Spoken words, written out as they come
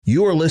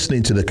You are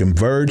listening to the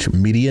Converge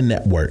Media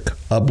Network,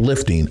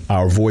 uplifting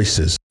our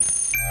voices.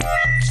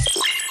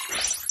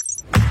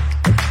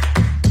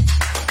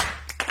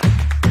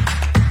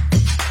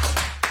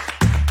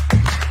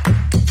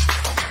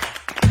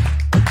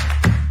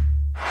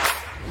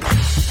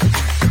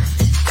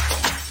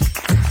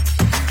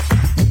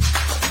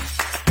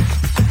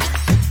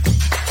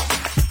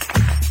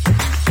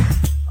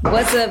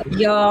 What's up,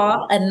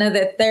 y'all?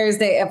 Another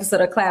Thursday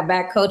episode of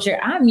Clapback Culture.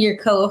 I'm your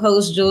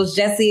co-host, Jules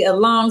Jesse,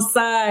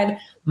 alongside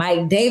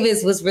Mike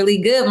Davis. What's really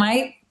good,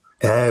 Mike?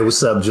 Hey,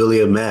 what's up,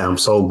 Julia? Man, I'm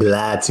so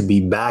glad to be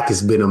back.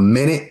 It's been a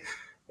minute.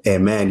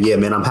 And man,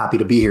 I'm happy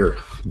to be here.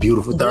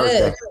 Beautiful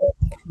Thursday.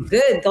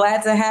 Good.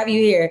 Glad to have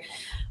you here.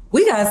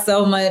 We got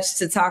so much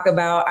to talk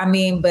about.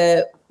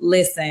 But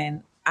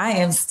listen, I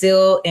am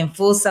still in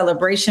full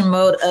celebration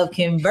mode of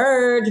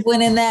Converge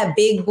winning that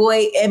big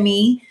boy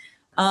Emmy.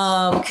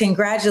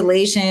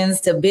 Congratulations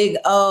to Big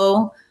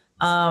O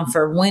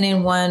for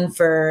winning one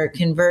for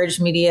Converge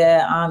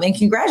Media. And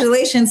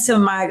congratulations to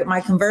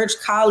my Converge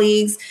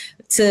colleagues.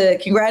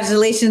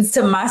 Congratulations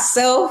to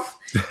myself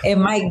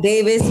and Mike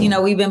Davis. You know,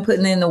 we've been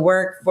putting in the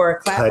work for a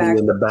Clapback. Cuddy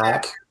in the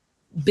back.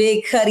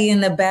 Big Cuddy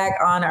in the back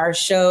on our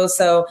show.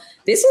 So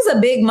this was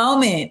a big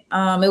moment.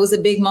 It was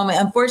a big moment.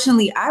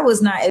 Unfortunately, I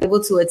was not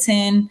able to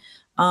attend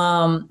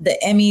the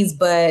Emmys,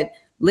 but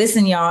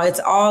listen, y'all, it's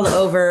all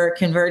over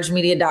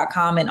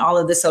convergemedia.com and all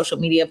of the social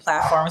media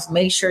platforms.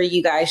 Make sure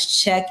you guys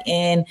check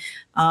in.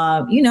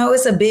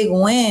 It's a big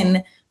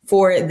win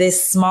for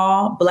this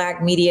small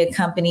Black media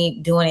company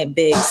doing it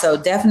big. So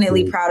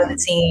definitely proud of the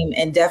team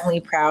and definitely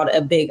proud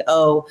of Big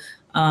O,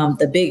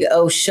 the Big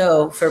O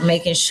show, for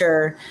making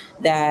sure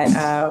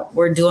that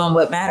we're doing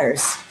what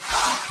matters.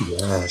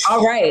 Yes.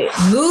 All right.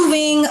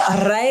 Moving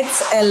right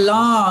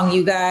along,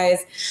 you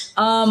guys.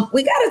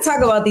 We got to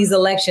talk about these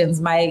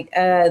elections, Mike.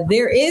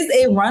 There is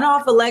a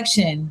runoff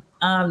election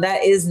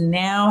that is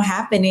now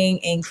happening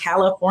in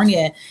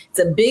California. It's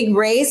a big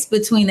race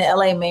between the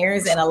LA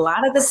mayors, and a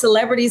lot of the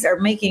celebrities are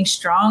making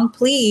strong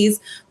pleas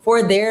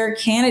for their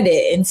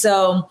candidate. And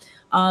so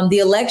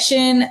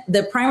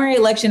the primary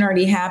election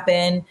already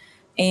happened.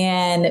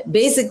 And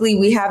basically,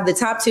 we have the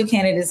top two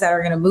candidates that are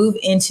going to move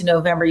into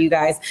November, you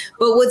guys.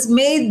 But what's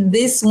made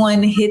this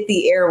one hit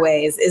the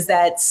airways is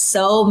that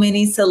so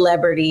many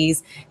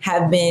celebrities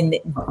have been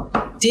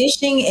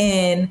dishing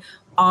in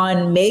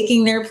on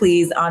making their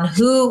pleas on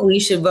who we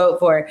should vote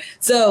for.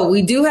 So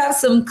we do have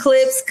some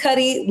clips.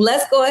 Cuddy,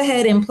 let's go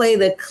ahead and play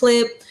the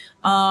clip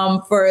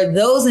for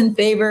those in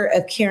favor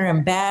of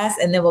Karen Bass,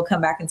 and then we'll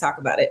come back and talk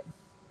about it.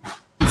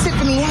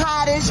 Tiffany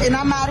Haddish, and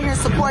I'm out here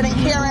supporting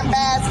Karen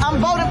Bass.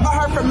 I'm voting for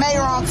her for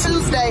mayor on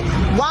Tuesday.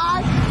 Why?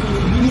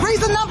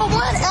 Reason number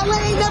one, LA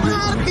ain't never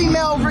had a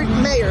female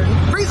mayor.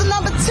 Reason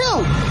number two,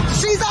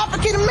 she's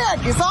African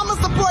American, so I'm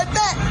gonna support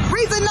that.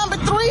 Reason number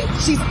three,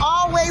 she's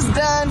always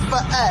done for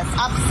us.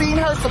 I've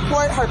seen her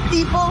support her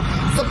people,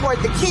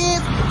 support the kids,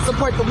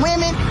 support the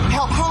women,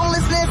 help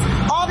homelessness,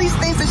 all these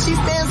things that she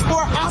stands for,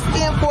 I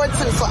stand for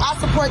too. So I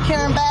support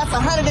Karen Bass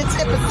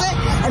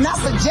 110%, and I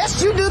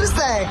suggest you do the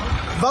same.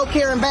 Vote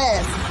Karen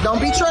Bass. Don't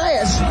be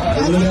trash.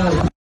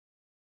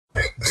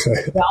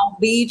 Don't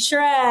be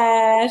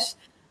trash.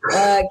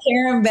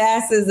 Karen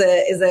Bass is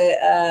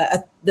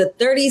the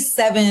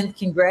 37th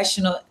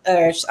congressional.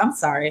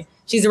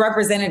 She's a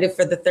representative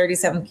for the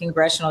 37th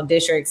congressional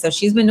district. So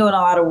she's been doing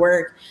a lot of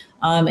work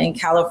in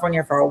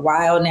California for a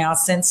while now,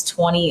 since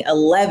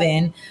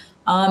 2011.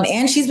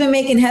 And she's been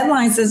making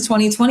headlines since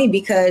 2020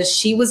 because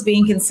she was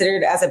being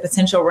considered as a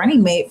potential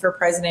running mate for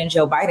President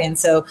Joe Biden.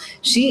 So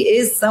she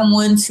is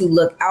someone to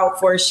look out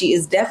for. She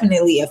is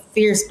definitely a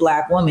fierce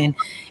Black woman.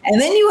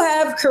 And then you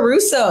have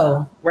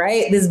Caruso,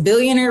 right? This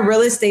billionaire real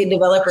estate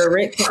developer,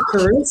 Rick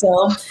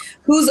Caruso,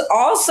 who's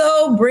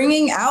also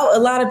bringing out a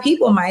lot of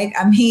people, Mike.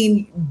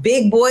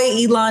 Big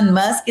boy Elon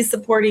Musk is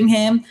supporting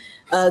him.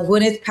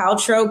 Gwyneth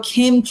Paltrow,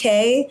 Kim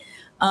K.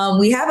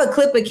 We have a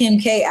clip of Kim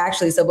K,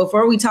 actually. So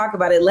before we talk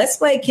about it, let's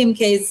play Kim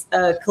K's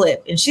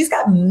clip. And she's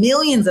got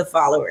millions of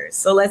followers.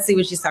 So let's see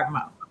what she's talking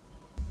about.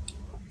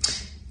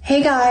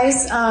 Hey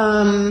guys.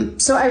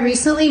 So I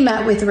recently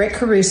met with Rick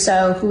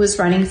Caruso, who was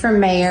running for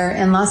mayor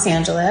in Los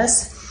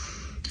Angeles.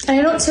 And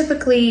I don't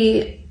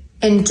typically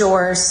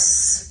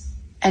endorse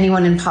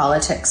anyone in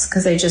politics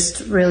because I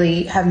just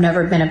really have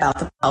never been about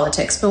the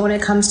politics. But when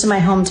it comes to my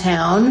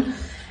hometown,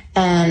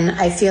 and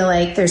I feel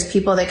like there's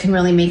people that can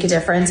really make a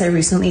difference. I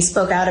recently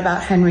spoke out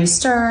about Henry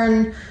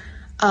Stern,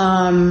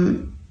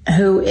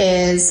 who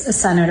is a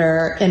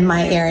senator in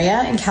my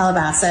area in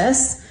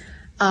Calabasas.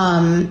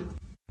 And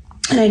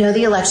I know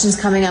the election's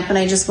coming up, and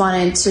I just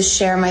wanted to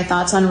share my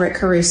thoughts on Rick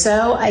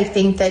Caruso. I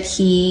think that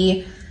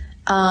he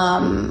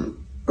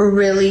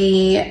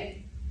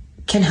really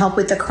can help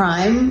with the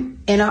crime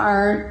in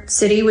our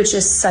city, which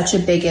is such a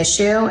big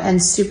issue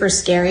and super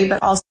scary,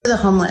 but also the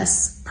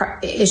homeless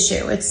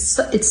issue.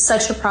 It's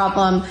such a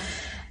problem.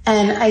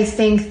 And I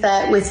think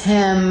that with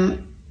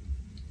him,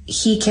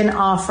 he can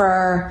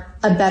offer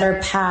a better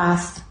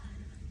path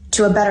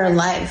to a better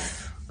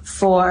life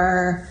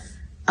for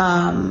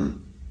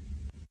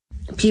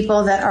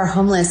people that are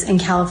homeless in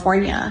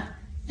California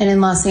and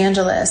in Los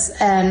Angeles.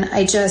 And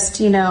I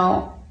just,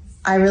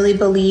 I really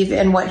believe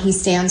in what he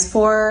stands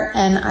for.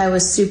 And I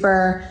was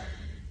super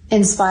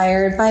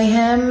inspired by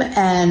him,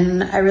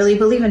 and I really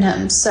believe in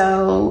him.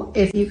 So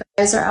if you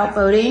guys are out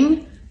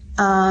voting,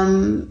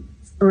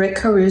 Rick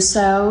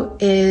Caruso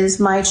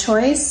is my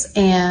choice,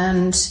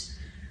 and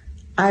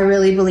I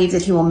really believe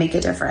that he will make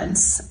a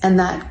difference, and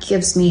that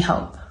gives me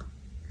hope.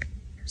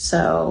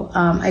 So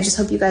I just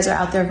hope you guys are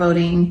out there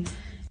voting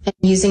and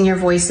using your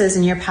voices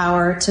and your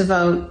power to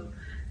vote.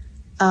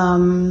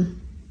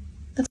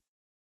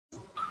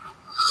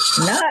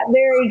 Not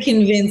very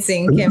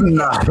convincing, Kim.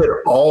 Not at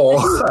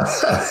all.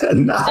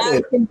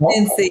 Not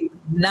convincing.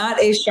 Not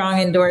a strong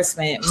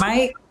endorsement.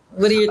 Mike,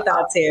 what are your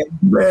thoughts here?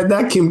 Man,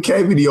 that Kim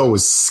K video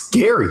was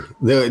scary.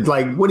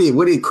 What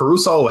did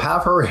Caruso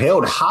have her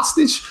held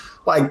hostage?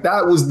 Like,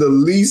 that was the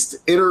least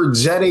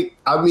energetic.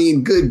 I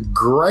mean, good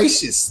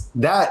gracious.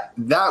 That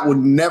would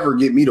never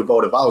get me to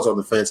vote if I was on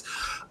the fence.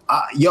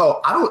 I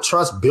don't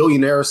trust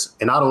billionaires,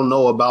 and I don't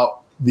know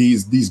about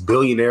these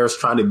billionaires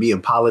trying to be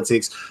in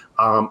politics.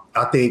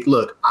 I think,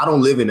 look, I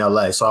don't live in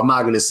LA, so I'm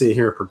not going to sit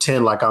here and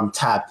pretend like I'm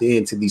tapped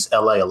into these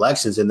LA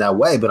elections in that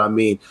way. But I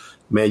mean,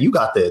 man, you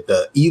got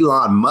the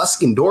Elon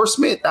Musk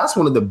endorsement. That's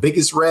one of the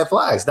biggest red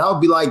flags. That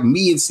would be like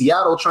me in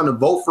Seattle trying to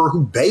vote for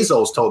who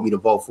Bezos told me to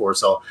vote for.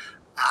 So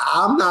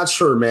I'm not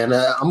sure, man.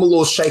 I'm a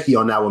little shaky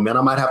on that one, man.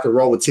 I might have to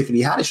roll with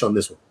Tiffany Haddish on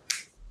this one.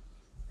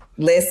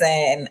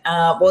 Listen,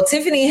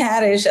 Tiffany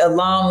Haddish,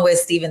 along with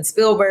Steven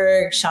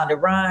Spielberg,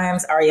 Shonda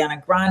Rhimes,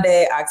 Ariana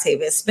Grande,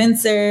 Octavia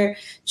Spencer,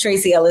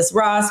 Tracy Ellis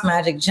Ross,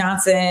 Magic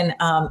Johnson,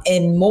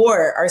 and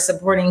more are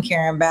supporting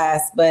Karen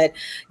Bass. But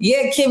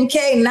yeah, Kim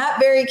K, not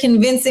very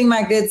convincing,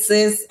 my good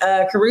sis.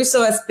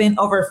 Caruso has spent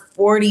over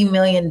 $40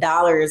 million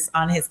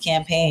on his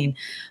campaign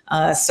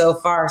so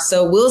far.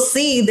 So we'll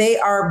see. They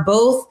are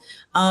both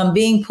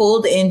being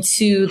pulled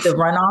into the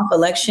runoff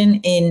election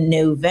in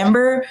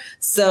November.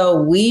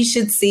 So we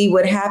should see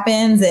what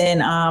happens. And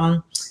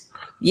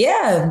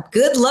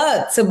good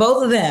luck to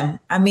both of them.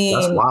 I mean,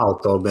 that's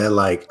wild though, man.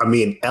 Like, I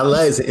mean,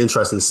 LA is an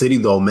interesting city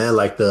though, man.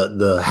 Like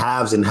the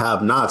haves and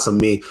have nots. I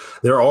mean,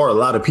 there are a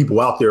lot of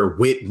people out there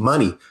with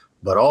money,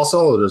 but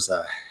also there's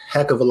a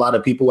heck of a lot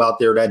of people out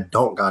there that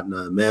don't got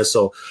none, man.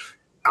 So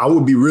I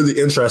would be really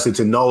interested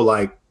to know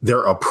like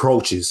their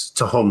approaches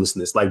to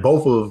homelessness. Like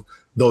both of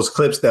those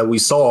clips that we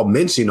saw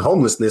mention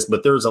homelessness,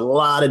 but there's a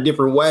lot of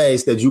different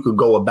ways that you could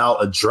go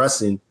about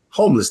addressing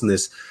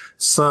homelessness.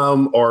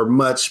 Some are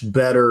much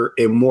better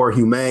and more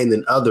humane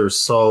than others.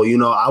 So,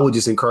 I would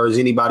just encourage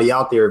anybody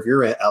out there, if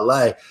you're in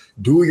LA,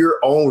 do your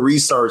own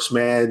research,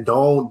 man.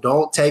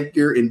 Don't take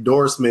your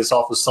endorsements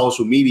off of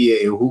social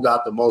media and who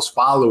got the most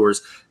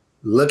followers.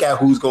 Look at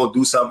who's going to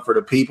do something for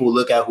the people.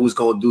 Look at who's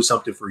going to do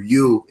something for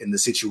you in the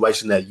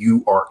situation that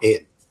you are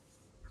in.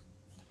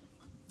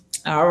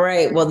 All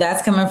right. Well,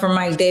 that's coming from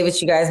Mike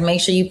Davis. You guys make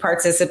sure you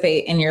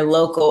participate in your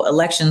local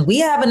election. We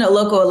have a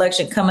local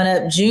election coming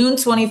up June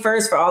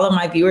 21st for all of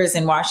my viewers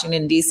in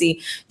Washington,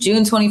 D.C.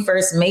 June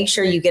 21st. Make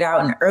sure you get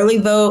out and early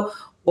vote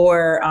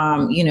or,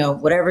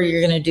 whatever you're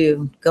going to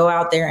do. Go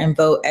out there and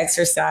vote.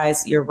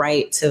 Exercise your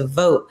right to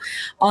vote.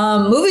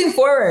 Moving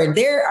forward,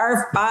 there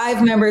are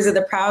 5 members of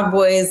the Proud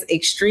Boys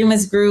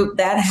extremist group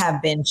that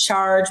have been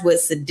charged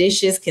with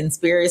seditious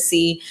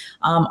conspiracy.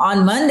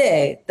 On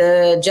Monday,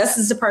 the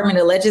Justice Department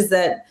alleges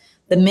that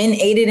the men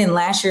aided in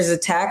last year's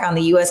attack on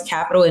the U.S.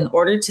 Capitol in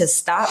order to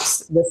stop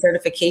the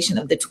certification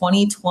of the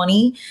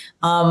 2020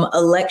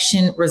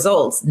 election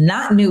results.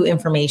 Not new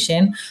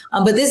information,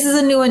 but this is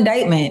a new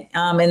indictment.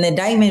 And the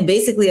indictment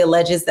basically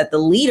alleges that the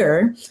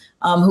leader,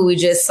 who we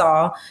just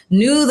saw,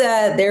 knew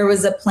that there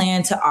was a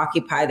plan to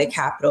occupy the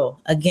Capitol.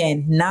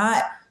 Again,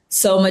 not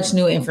so much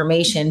new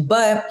information,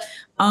 but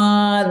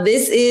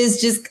this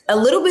is just a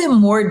little bit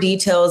more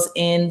details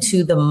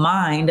into the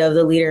mind of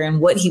the leader and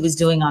what he was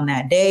doing on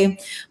that day,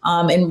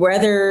 and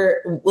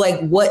whether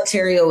what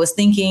Terrio was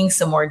thinking,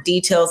 some more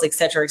details, et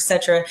cetera, et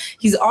cetera.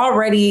 He's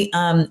already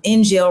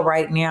in jail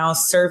right now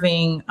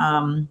serving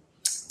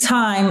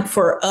time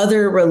for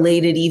other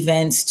related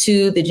events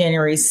to the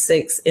January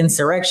 6th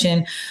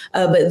insurrection.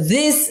 But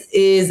this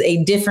is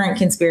a different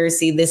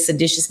conspiracy, this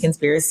seditious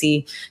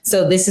conspiracy.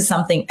 So this is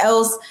something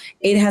else.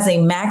 It has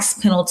a max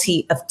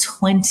penalty of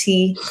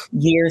 20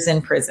 years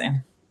in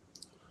prison.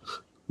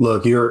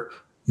 Look, you're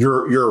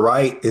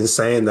right in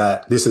saying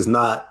that this is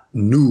not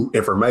new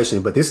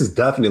information, but this is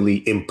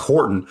definitely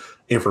important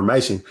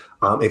information.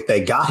 If they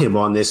got him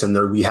on this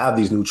and we have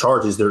these new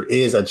charges, there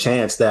is a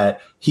chance that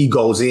he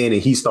goes in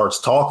and he starts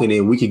talking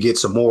and we could get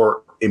some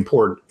more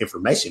important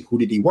information. Who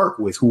did he work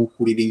with? Who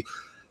did he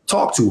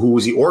talk to? Who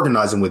was he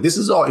organizing with? This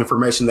is all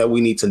information that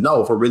we need to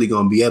know if we're really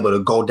going to be able to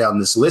go down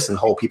this list and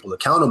hold people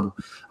accountable.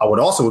 I would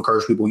also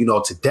encourage people,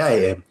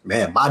 today, and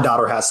man, my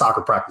daughter has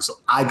soccer practice, so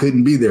I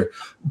couldn't be there.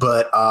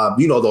 But,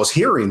 those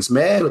hearings,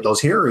 man, those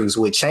hearings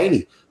with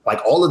Cheney, Like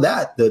all of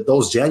that,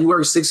 those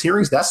January 6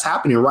 hearings, that's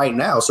happening right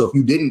now. So if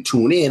you didn't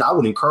tune in, I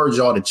would encourage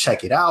y'all to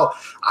check it out.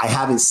 I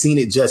haven't seen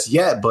it just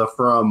yet, but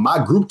from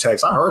my group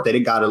text, I heard that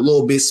it got a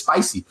little bit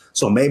spicy.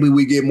 So maybe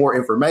we get more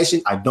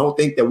information. I don't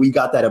think that we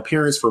got that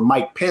appearance for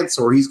Mike Pence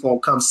or he's going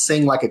to come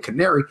sing like a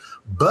canary,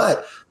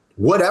 but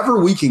whatever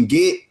we can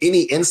get,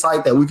 any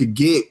insight that we could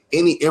get,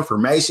 any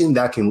information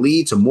that can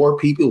lead to more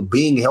people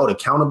being held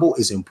accountable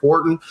is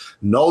important.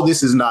 No,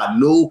 this is not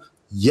new.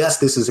 Yes,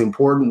 this is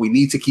important. We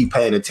need to keep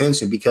paying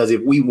attention because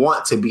if we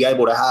want to be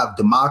able to have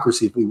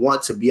democracy, if we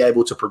want to be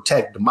able to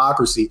protect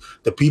democracy,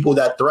 the people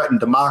that threaten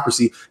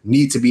democracy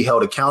need to be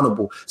held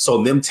accountable.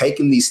 So them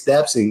taking these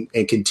steps and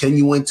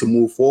continuing to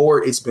move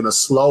forward, it's been a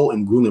slow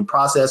and grueling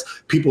process.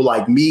 People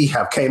like me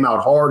have came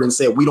out hard and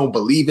said we don't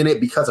believe in it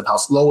because of how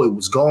slow it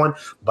was going.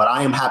 But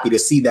I am happy to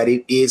see that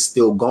it is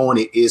still going.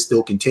 It is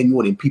still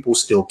continuing and people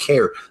still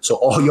care. So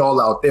all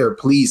y'all out there,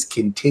 please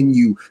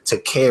continue to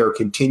care,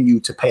 continue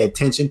to pay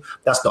attention.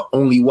 That's the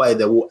only way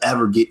that we'll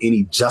ever get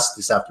any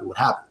justice after what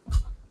happened.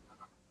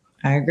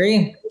 I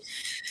agree.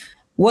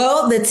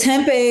 Well, the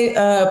Tempe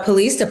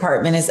Police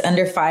Department is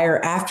under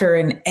fire after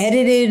an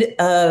edited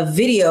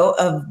video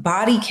of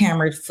body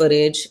camera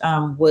footage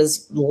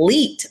was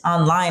leaked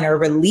online or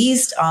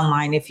released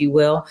online, if you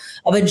will,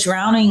 of a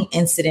drowning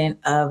incident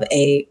of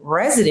a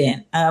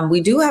resident.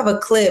 We do have a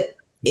clip.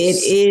 It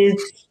is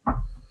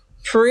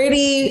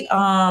pretty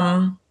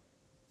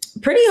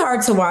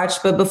hard to watch,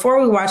 but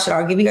before we watch it,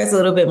 I'll give you guys a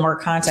little bit more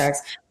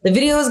context. The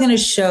video is going to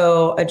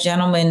show a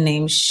gentleman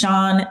named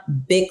Sean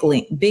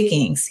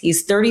Bickings.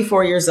 He's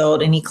 34 years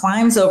old, and he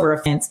climbs over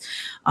a fence,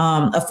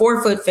 a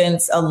 4-foot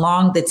fence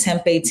along the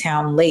Tempe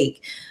Town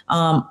Lake.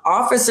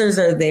 Officers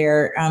are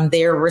there.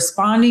 They're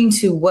responding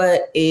to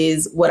what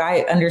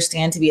I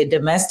understand to be a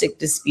domestic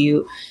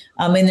dispute.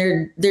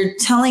 And they're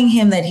telling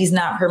him that he's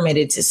not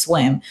permitted to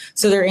swim.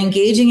 So they're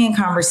engaging in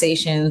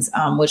conversations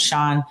with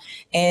Sean,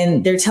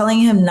 and they're telling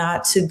him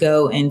not to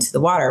go into the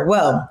water.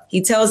 Well,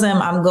 he tells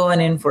them, I'm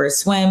going in for a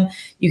swim.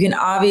 You can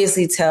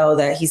obviously tell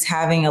that he's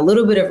having a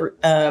little bit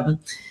of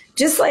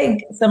just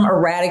like some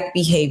erratic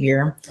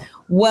behavior.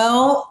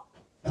 Well,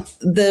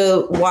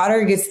 the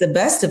water gets the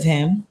best of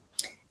him.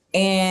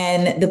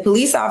 And the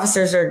police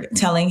officers are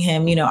telling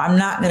him, I'm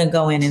not going to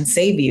go in and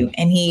save you.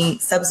 And he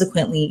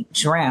subsequently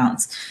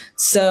drowns.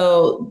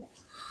 So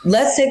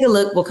let's take a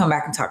look. We'll come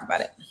back and talk about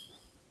it.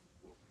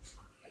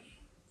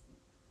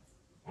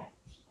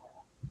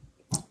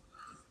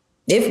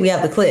 If we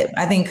have the clip.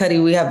 I think, Cuddy,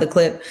 we have the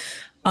clip.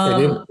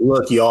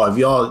 Look, y'all, if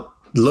y'all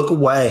look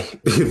away,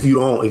 if you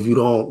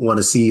don't want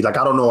to see, like,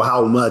 I don't know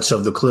how much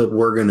of the clip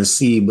we're going to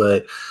see,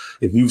 but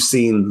if you've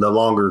seen the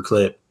longer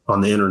clip on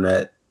the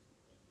internet,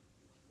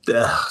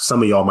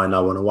 some of y'all might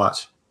not want to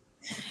watch.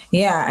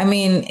 Yeah, I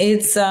mean,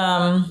 it's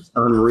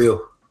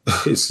unreal.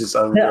 It's just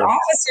unreal. The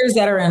officers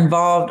that are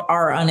involved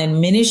are on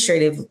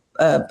administrative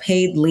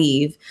paid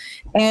leave.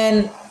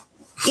 And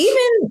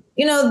even,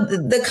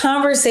 the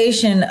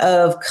conversation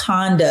of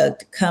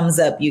conduct comes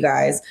up, you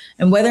guys,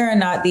 and whether or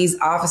not these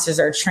officers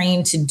are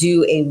trained to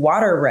do a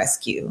water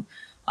rescue.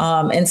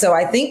 And so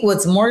I think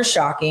what's more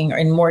shocking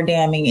and more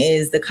damning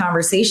is the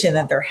conversation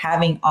that they're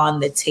having on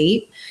the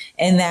tape,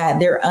 and that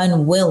they're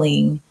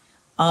unwilling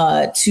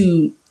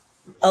to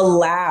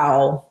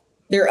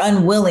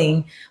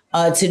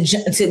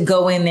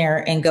go in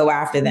there and go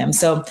after them.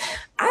 So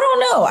I don't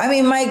know. I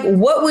mean, Mike,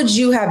 what would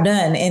you have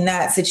done in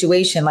that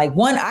situation? Like,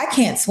 one, I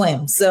can't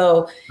swim.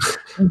 So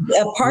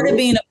a part of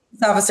being a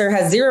police officer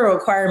has zero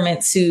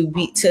requirement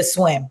to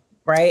swim,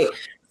 right?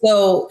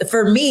 So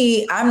for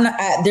me,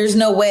 there's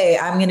no way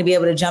I'm going to be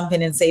able to jump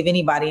in and save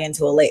anybody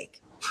into a lake.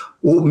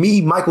 Well,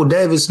 Michael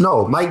Davis,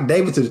 no. Mike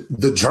Davis,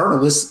 the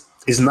journalist,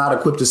 is not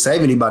equipped to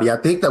save anybody. I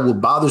think that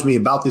what bothers me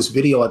about this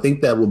video, I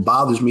think that what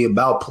bothers me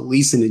about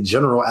policing in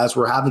general as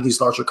we're having these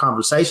larger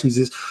conversations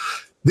is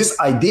this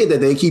idea that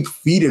they keep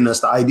feeding us,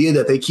 the idea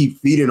that they keep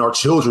feeding our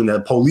children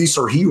that police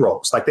are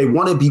heroes. Like, they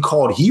want to be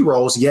called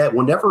heroes, yet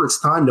whenever it's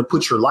time to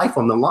put your life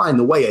on the line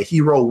the way a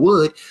hero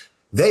would,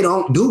 they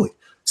don't do it.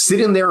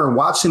 Sitting there and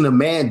watching a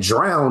man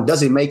drown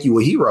doesn't make you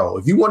a hero.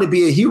 If you want to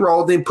be a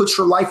hero, then put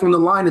your life on the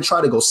line and try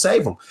to go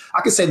save them.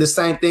 I could say the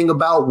same thing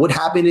about what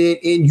happened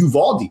in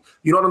Uvalde.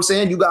 You know what I'm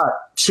saying? You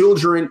got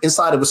children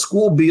inside of a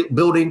school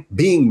building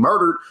being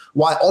murdered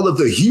while all of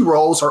the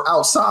heroes are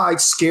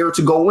outside scared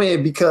to go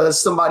in because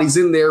somebody's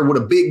in there with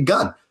a big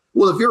gun.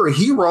 Well, if you're a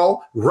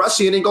hero, rush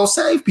in and go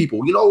save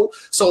people,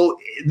 So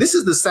this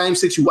is the same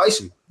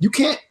situation. You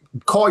can't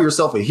call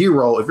yourself a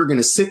hero if you're going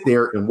to sit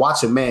there and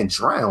watch a man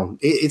drown.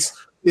 It's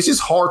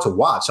just hard to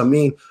watch. I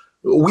mean,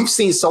 we've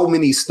seen so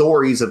many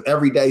stories of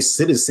everyday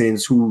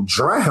citizens who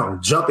drown,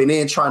 jumping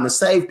in, trying to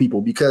save people,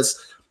 because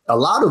a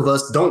lot of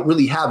us don't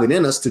really have it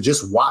in us to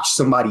just watch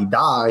somebody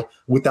die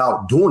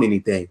without doing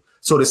anything.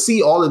 So to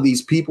see all of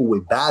these people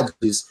with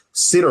badges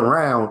sit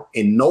around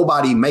and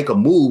nobody make a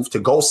move to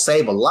go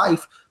save a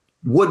life,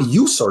 what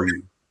use are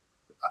you?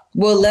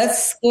 Well,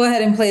 let's go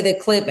ahead and play the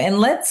clip, and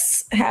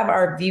let's have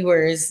our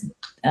viewers,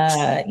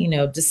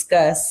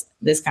 discuss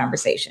this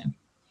conversation.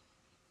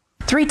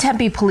 3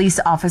 Tempe police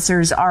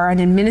officers are on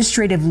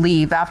administrative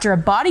leave after a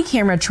body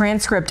camera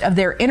transcript of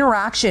their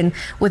interaction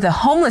with a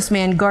homeless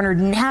man garnered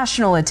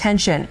national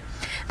attention.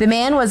 The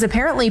man was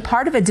apparently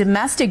part of a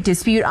domestic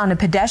dispute on a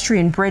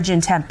pedestrian bridge in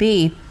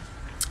Tempe.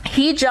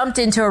 He jumped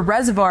into a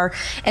reservoir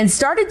and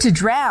started to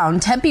drown.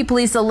 Tempe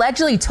police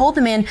allegedly told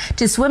the man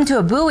to swim to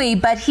a buoy,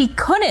 but he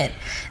couldn't.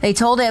 They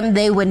told him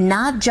they would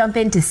not jump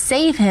in to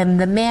save him.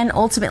 The man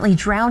ultimately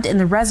drowned in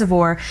the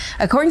reservoir.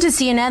 According to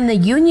CNN, the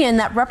union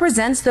that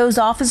represents those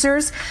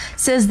officers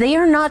says they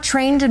are not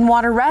trained in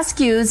water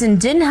rescues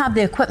and didn't have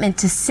the equipment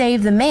to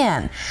save the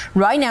man.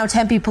 Right now,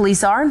 Tempe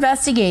police are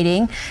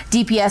investigating.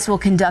 DPS will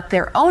conduct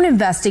their own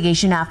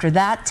investigation after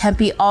that.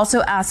 Tempe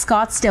also asked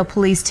Scottsdale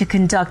police to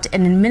conduct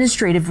an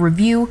administrative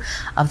review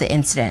of the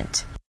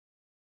incident.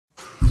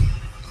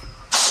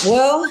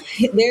 Well,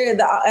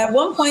 at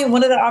one point,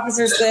 one of the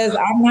officers says,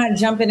 "I'm not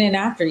jumping in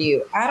after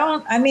you."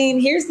 I mean,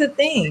 here's the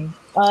thing.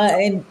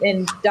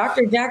 And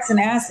Dr. Jackson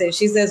asked it.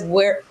 She says,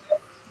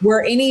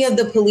 were any of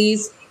the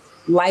police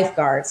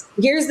lifeguards?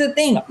 Here's the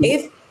thing.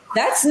 If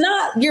that's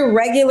not your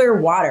regular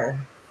water,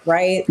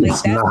 right? Like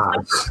that's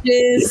not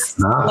just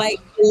like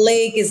the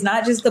lake. It's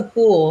not just the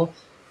pool.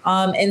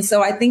 And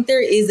so I think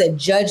there is a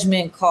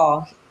judgment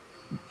call.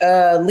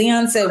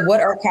 Leon said,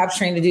 what are cops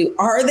trained to do?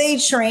 Are they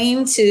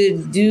trained to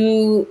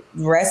do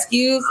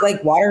rescues,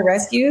 like water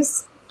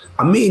rescues?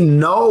 I mean,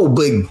 no,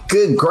 but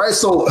good grace.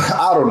 So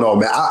I don't know,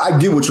 man. I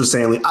get what you're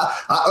saying. Like,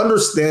 I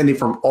understand it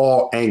from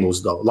all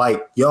angles, though.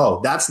 Like, yo,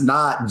 that's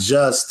not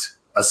just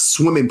a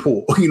swimming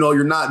pool. You know,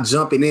 you're not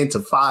jumping into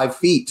 5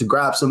 feet to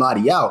grab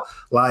somebody out.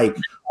 Like,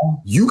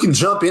 you can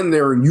jump in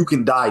there and you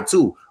can die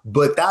too.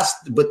 But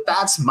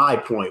that's my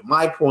point.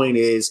 My point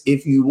is,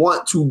 if you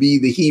want to be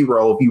the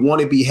hero, if you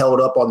want to be held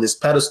up on this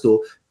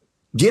pedestal,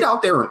 get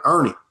out there and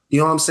earn it. You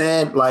know what I'm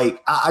saying?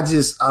 Like, I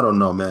don't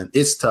know, man.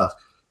 It's tough.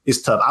 It's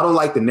tough. I don't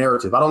like the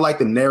narrative. I don't like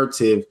the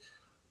narrative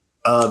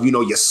of, you know,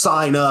 you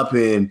sign up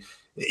and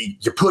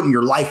you're putting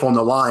your life on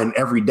the line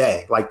every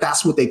day. Like,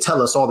 that's what they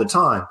tell us all the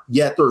time.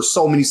 Yet there are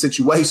so many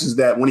situations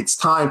that when it's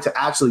time to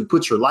actually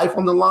put your life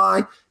on the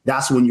line,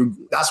 that's when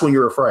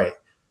you're afraid.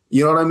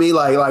 You know what I mean?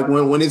 Like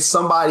when it's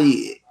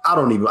somebody, I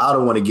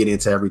don't want to get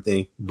into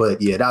everything, but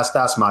yeah,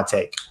 that's my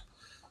take.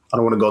 I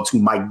don't want to go too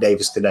Mike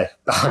Davis today.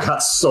 I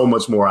got so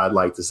much more I'd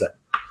like to say.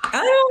 I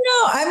don't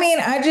know. I mean,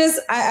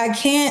 I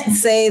can't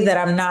say that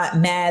I'm not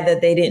mad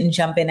that they didn't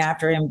jump in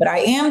after him, but I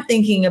am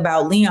thinking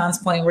about Leon's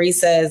point where he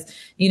says,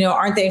 you know,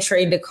 aren't they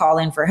trained to call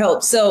in for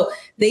help? So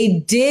they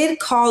did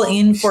call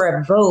in for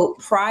a boat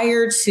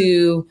prior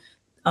to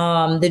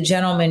the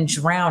gentleman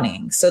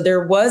drowning. So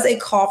there was a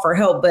call for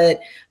help,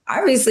 but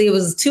obviously it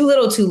was too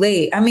little too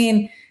late. I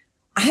mean,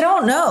 I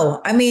don't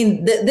know. I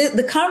mean,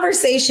 the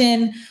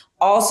conversation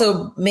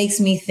also makes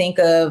me think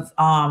of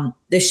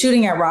the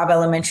shooting at Robb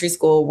Elementary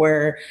School,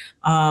 where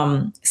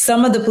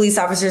some of the police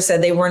officers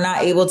said they were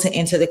not able to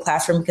enter the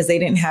classroom because they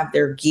didn't have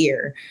their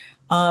gear.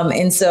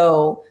 And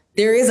so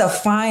there is a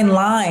fine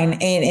line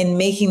in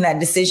making that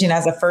decision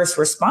as a first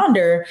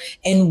responder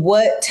and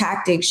what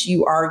tactics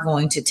you are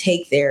going to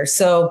take there.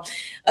 So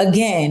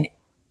again,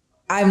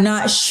 I'm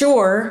not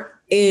sure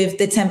if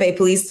the Tempe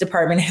Police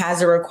Department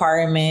has a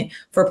requirement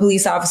for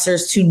police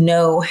officers to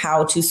know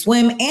how to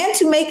swim and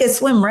to make a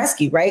swim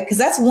rescue, right? Because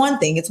that's one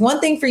thing. It's one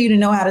thing for you to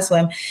know how to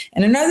swim,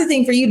 and another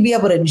thing for you to be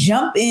able to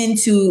jump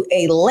into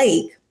a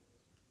lake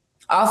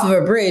off of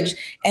a bridge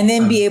and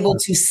then be able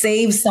to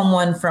save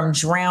someone from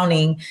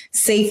drowning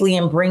safely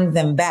and bring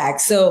them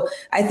back. So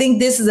I think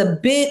this is a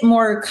bit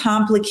more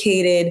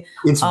complicated.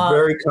 It's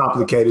very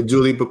complicated,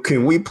 Julie, but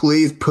can we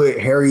please put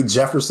Harry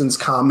Jefferson's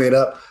comment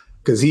up?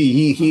 Because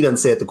he done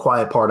said the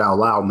quiet part out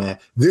loud, man.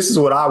 This is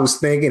what I was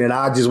thinking, and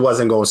I just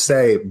wasn't going to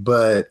say it.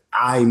 But,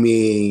 I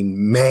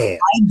mean, man.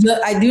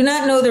 I do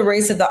not know the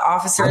race of the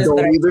officers,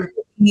 but I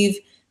believe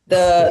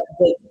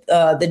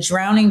the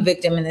drowning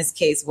victim in this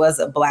case was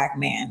a Black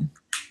man.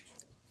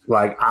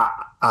 Like,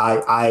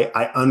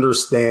 I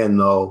understand,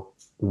 though,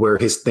 where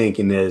his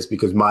thinking is,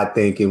 because my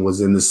thinking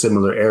was in the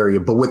similar area.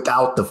 But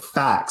without the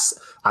facts,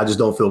 I just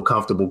don't feel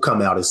comfortable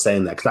coming out and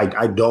saying that. Because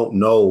I don't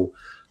know.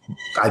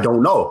 I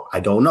don't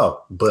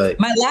know. But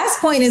my last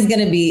point is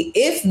going to be,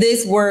 if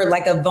this were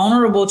like a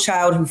vulnerable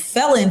child who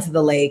fell into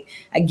the lake,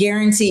 I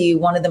guarantee you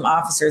one of them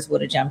officers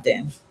would have jumped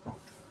in.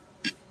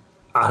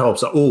 I hope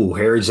so. Ooh,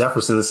 Harry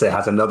Jefferson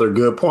has another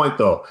good point,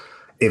 though.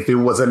 If it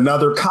was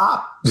another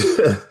cop,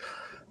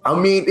 I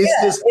mean, it's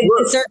just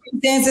the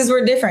circumstances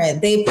were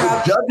different. They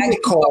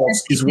judgment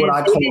calls is what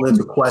I call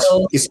into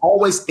question. It's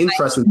always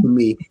interesting to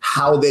me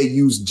how they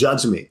use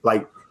judgment.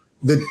 Like,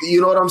 you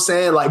know what I'm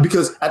saying? Like,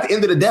 because at the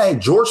end of the day,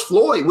 George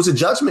Floyd was a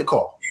judgment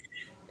call.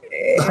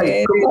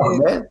 Like, come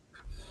on, man.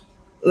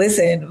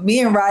 Listen, me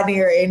and Rodney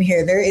are in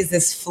here. There is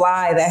this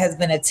fly that has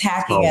been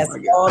attacking us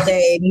all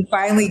day, and he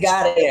finally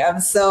got it.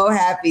 I'm so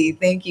happy.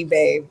 Thank you,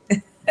 babe.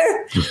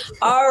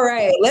 All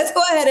right, let's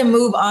go ahead and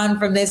move on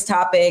from this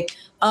topic.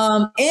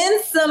 In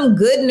some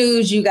good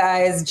news, you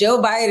guys,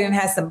 Joe Biden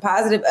has some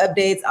positive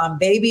updates on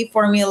baby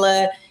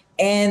formula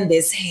and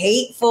this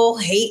hateful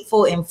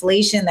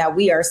inflation that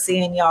we are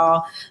seeing,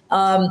 y'all.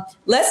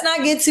 Let's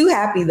not get too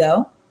happy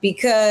though,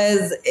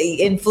 because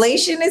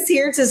inflation is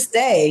here to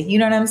stay. You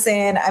know what I'm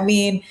saying? I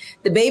mean,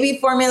 the baby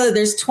formula,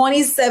 there's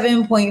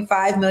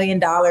 $27.5 million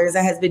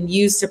that has been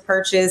used to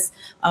purchase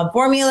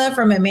formula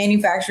from a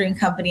manufacturing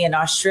company in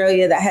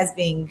Australia that has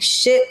been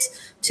shipped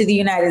to the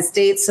United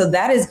States. So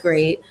that is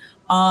great.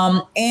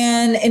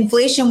 And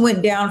inflation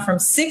went down from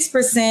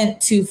 6%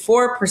 to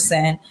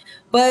 4%.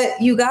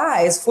 But you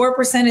guys,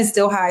 4% is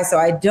still high. So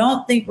I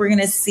don't think we're going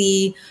to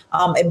see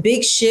a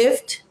big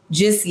shift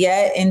just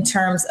yet in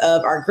terms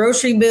of our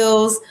grocery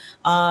bills,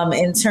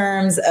 in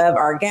terms of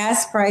our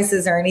gas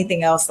prices or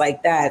anything else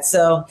like that.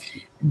 So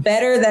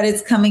better that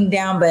it's coming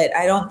down, but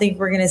I don't think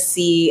we're going to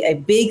see a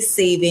big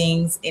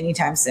savings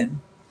anytime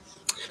soon.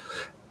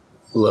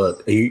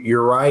 Look,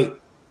 you're right.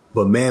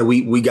 But man,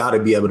 we got to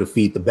be able to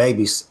feed the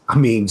babies. I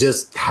mean,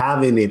 just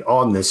having it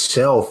on the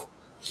shelf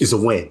is a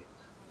win.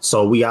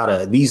 So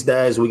these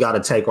days we gotta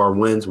take our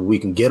wins when we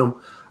can get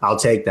them. I'll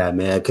take that,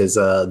 man, because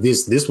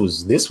this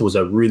was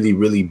a really,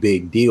 really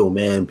big deal,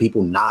 man.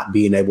 People not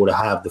being able to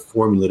have the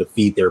formula to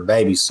feed their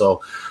babies.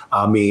 So,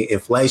 I mean,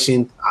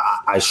 inflation,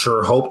 I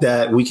sure hope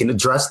that we can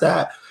address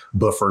that.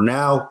 But for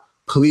now,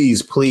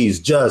 please,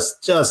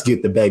 just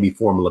get the baby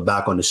formula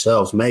back on the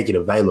shelves. Make it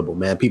available,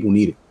 man. People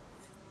need it.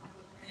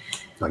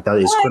 Like, that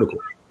is critical.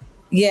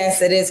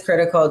 Yes, it is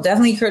critical.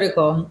 Definitely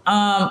critical.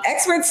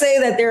 Experts say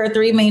that there are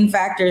three main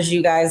factors,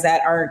 you guys,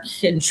 that are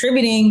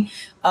contributing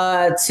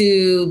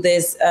to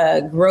this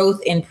growth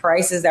in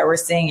prices that we're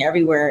seeing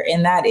everywhere.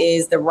 And that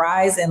is the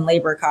rise in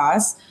labor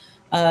costs,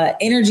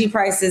 energy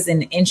prices,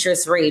 and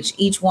interest rates.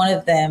 Each one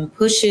of them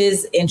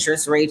pushes each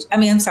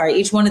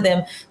one of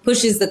them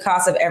pushes the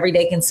cost of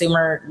everyday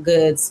consumer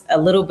goods a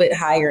little bit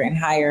higher and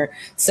higher.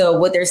 So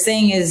what they're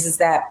saying is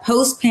that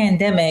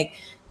post-pandemic,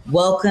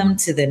 welcome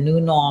to the new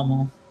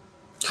normal.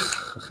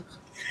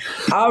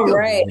 All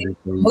right,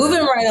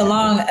 moving right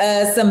along.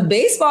 Some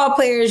baseball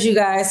players, you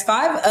guys,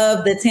 5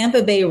 of the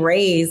Tampa Bay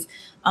Rays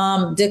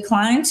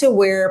declined to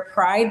wear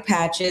pride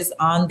patches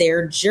on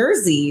their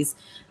jerseys.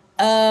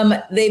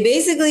 They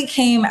basically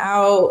came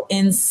out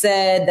and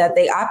said that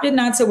they opted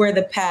not to wear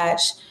the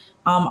patch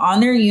on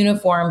their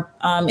uniform,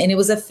 and it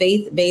was a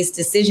faith-based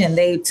decision.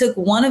 They took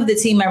one of the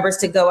team members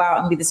to go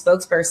out and be the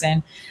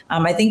spokesperson.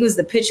 I think it was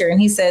the pitcher,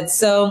 and he said,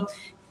 so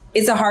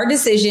it's a hard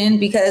decision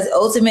because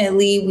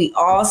ultimately we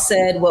all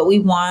said what we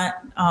want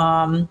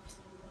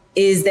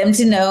is them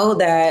to know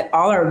that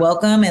all are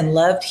welcome and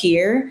loved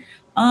here.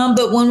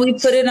 But when we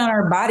put it on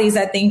our bodies,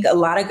 I think a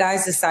lot of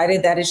guys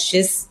decided that it's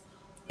just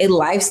a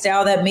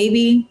lifestyle that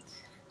maybe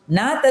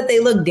not that they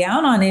look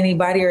down on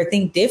anybody or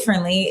think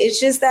differently. It's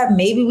just that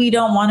maybe we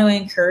don't want to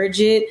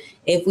encourage it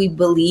if we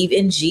believe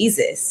in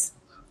Jesus.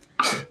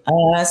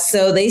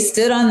 So they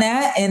stood on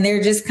that, and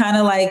they're just kind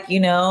of like,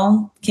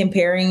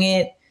 comparing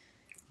it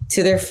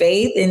to their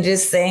faith and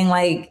just saying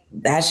like,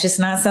 that's just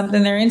not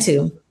something they're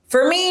into.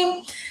 For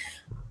me,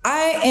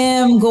 I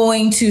am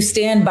going to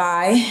stand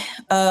by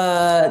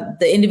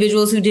the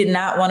individuals who did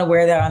not want to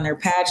wear that on their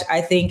patch.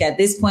 I think at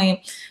this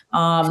point,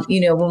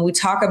 when we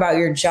talk about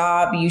your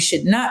job, you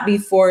should not be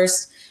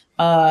forced.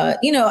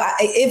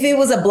 If it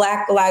was a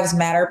Black Lives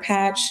Matter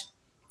patch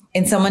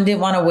and someone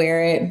didn't want to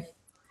wear it,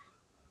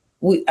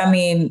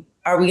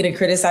 are we going to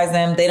criticize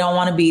them? They don't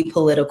want to be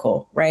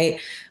political, right?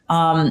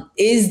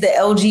 Is the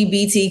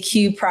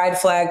LGBTQ pride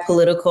flag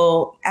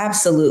political?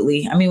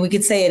 Absolutely. We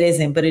could say it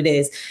isn't, but it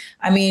is.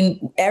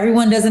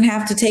 Everyone doesn't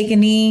have to take a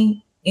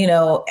knee.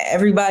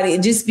 Everybody,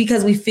 just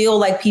because we feel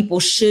like people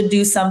should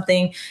do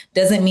something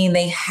doesn't mean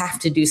they have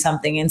to do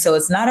something. And so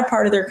it's not a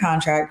part of their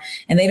contract,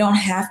 and they don't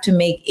have to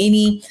make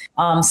any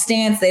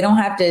stance. They don't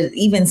have to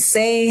even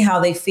say how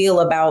they feel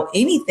about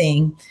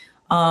anything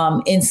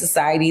in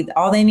society.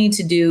 All they need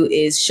to do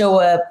is show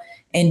up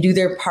and do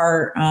their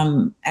part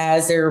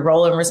as their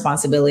role and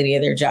responsibility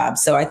of their job.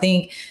 So I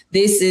think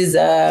this is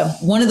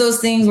one of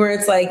those things where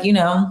it's like,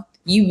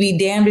 you be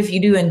damned if you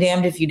do and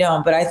damned if you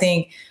don't. But I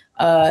think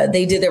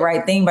they did the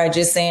right thing by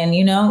just saying,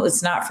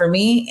 it's not for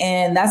me.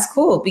 And that's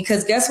cool,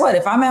 because guess what?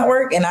 If I'm at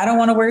work and I don't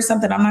want to wear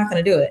something, I'm not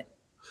going to do it.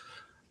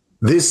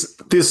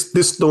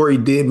 This story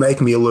did make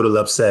me a little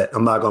upset.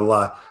 I'm not going to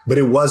lie, but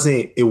it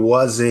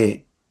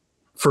wasn't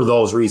for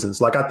those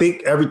reasons. Like, I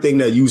think everything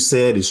that you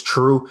said is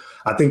true.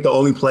 I think the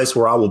only place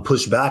where I will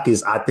push back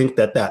is I think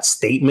that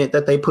statement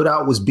that they put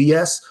out was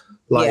BS.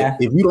 Like,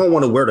 If you don't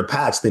want to wear the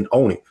patch, then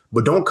own it.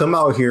 But don't come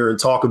out here and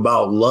talk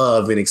about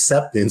love and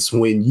acceptance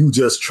when you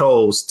just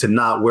chose to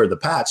not wear the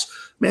patch.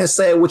 Man,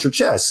 say it with your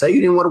chest. Say you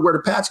didn't want to wear the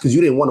patch because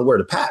you didn't want to wear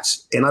the patch.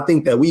 And I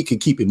think that we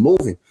could keep it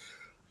moving.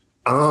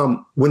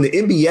 When the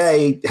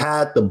NBA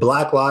had the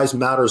Black Lives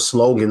Matter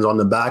slogans on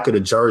the back of the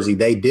jersey,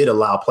 they did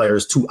allow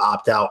players to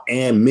opt out,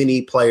 and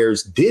many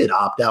players did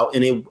opt out,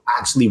 and it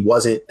actually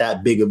wasn't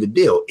that big of a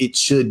deal. It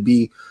should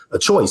be a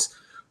choice.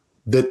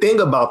 The thing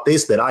about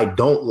this that I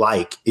don't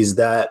like is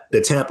that the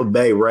Tampa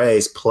Bay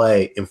Rays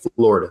play in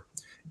Florida,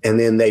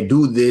 and then they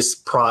do this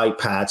pride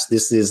patch.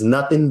 This is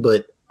nothing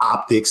but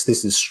optics.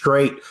 This is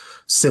straight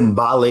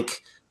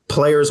symbolic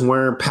players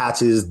wearing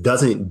patches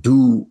doesn't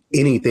do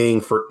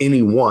anything for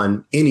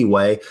anyone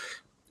anyway.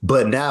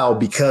 But now,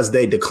 because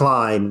they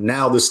declined,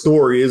 now the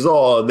story is,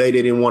 oh, they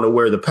didn't want to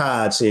wear the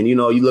patch. And, you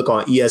know, you look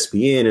on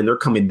ESPN and they're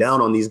coming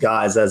down on these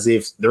guys as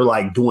if they're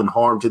like doing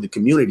harm to the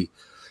community.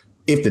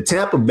 If the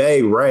Tampa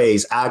Bay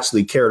Rays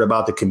actually cared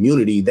about the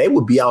community, they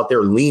would be out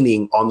there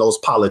leaning on those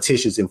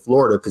politicians in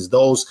Florida, because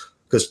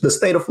the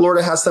state of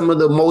Florida has some of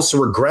the most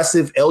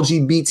regressive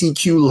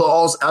LGBTQ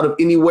laws out of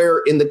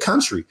anywhere in the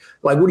country.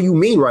 Like, what do you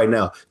mean right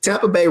now?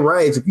 Tampa Bay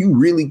Rays, if you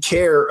really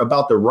care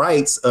about the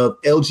rights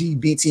of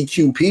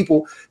LGBTQ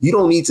people, you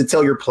don't need to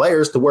tell your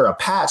players to wear a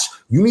patch.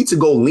 You need to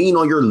go lean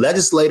on your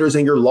legislators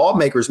and your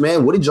lawmakers,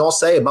 man. What did y'all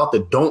say about the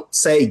Don't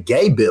Say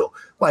Gay bill?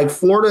 Like,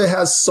 Florida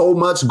has so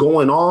much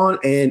going on.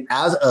 And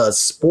as a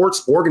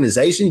sports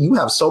organization, you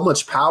have so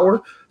much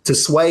power to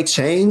sway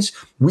change.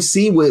 We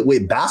see what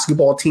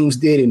basketball teams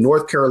did in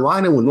North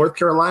Carolina when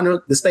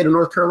the state of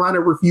North Carolina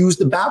refused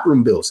the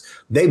bathroom bills.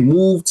 They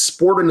moved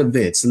sporting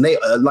events and they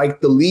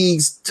the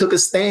leagues took a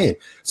stand.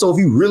 So if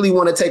you really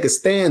want to take a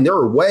stand, there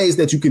are ways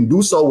that you can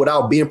do so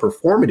without being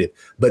performative.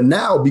 But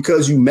now,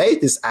 because you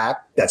made this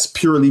act that's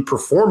purely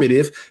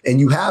performative and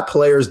you have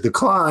players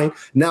decline,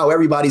 now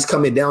everybody's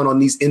coming down on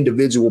these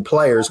individual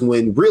players,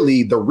 when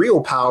really the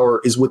real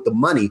power is with the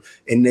money.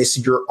 And it's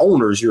your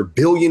owners, your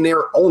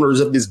billionaire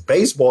owners of this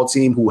baseball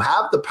team, who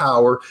have the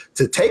power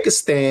to take a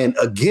stand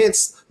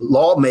against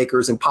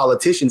lawmakers and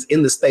politicians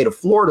in the state of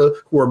Florida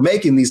who are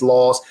making these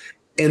laws.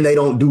 And they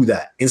don't do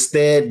that.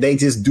 Instead, they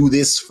just do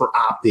this for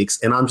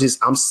optics. And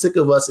I'm sick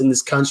of us in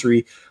this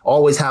country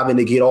always having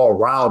to get all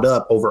riled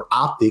up over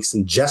optics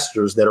and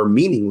gestures that are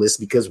meaningless,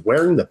 because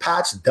wearing the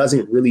patch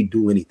doesn't really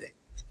do anything.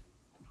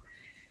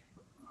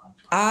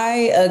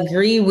 I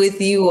agree with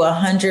you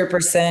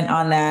 100%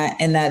 on that,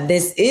 and that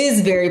this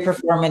is very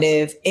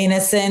performative in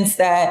a sense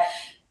that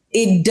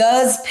it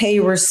does pay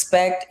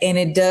respect and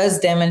it does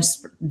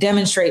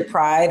demonstrate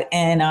pride.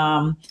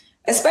 And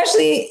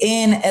especially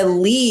in a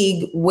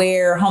league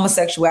where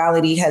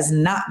homosexuality has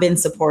not been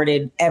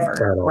supported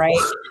ever, right?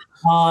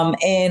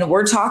 And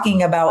we're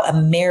talking about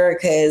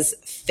America's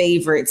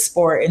favorite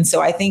sport. And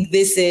so I think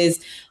this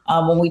is,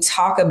 when we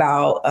talk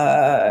about,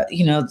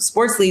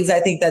 sports leagues,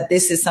 I think that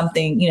this is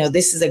something,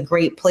 this is a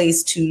great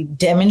place to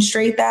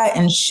demonstrate that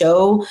and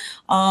show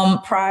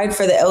pride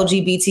for the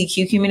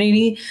LGBTQ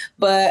community.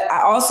 But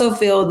I also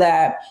feel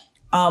that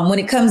when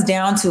it comes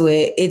down to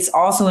it, it's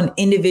also an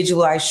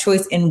individualized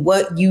choice in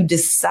what you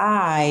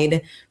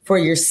decide for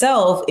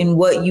yourself and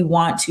what you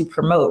want to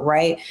promote,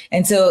 right?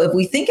 And so if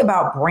we think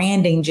about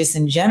branding just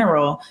in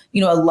general,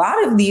 a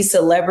lot of these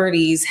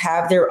celebrities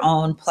have their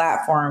own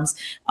platforms.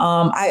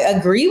 I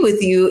agree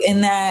with you in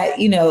that,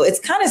 it's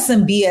kind of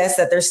some BS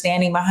that they're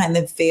standing behind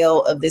the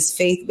veil of this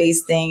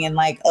faith-based thing and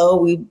like, oh,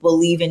 we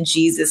believe in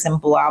Jesus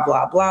and blah,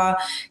 blah, blah.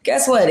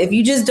 Guess what? If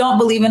you just don't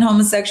believe in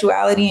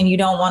homosexuality and you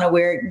don't want to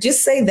wear it,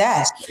 just say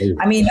that.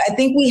 I mean, I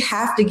think we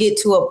have to get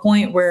to a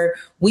point where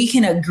we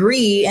can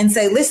agree and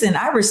say, listen,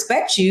 I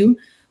respect you,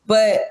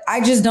 but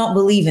I just don't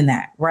believe in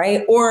that,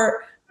 right?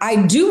 Or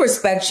I do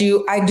respect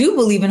you. I do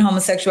believe in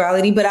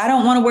homosexuality, but I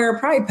don't want to wear a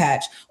pride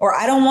patch, or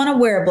I don't want to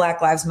wear a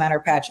Black Lives Matter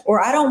patch,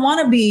 or I don't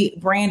want to be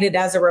branded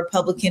as a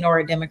Republican or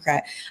a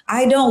Democrat.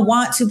 I don't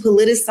want to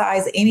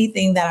politicize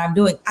anything that I'm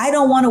doing. I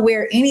don't want to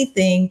wear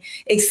anything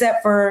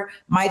except for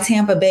my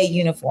Tampa Bay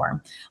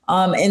uniform.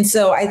 And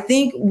so I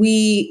think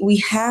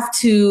we have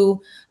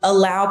to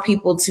allow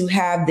people to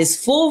have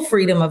this full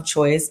freedom of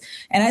choice.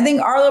 And I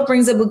think Arlo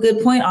brings up a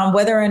good point on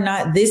whether or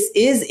not this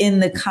is in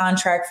the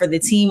contract for the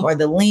team or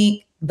the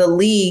league.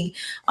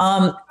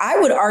 I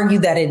would argue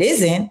that it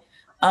isn't.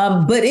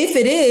 But if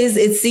it is,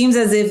 it seems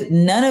as if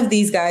none of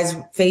these guys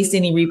faced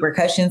any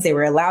repercussions. They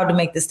were allowed to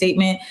make the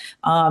statement.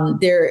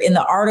 There in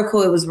the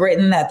article, it was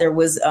written that there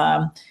was,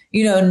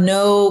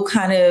 no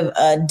kind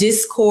of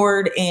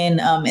discord in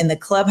the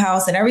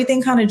clubhouse, and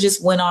everything kind of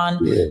just went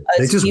on. Yeah.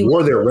 They just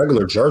wore their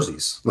regular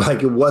jerseys.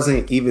 Like, it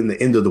wasn't even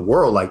the end of the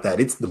world like that.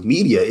 It's the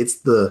media.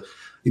 It's the,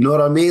 you know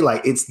what I mean?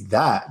 Like, it's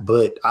that.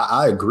 But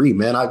I agree,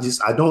 man. I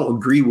don't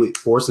agree with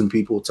forcing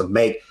people to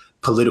make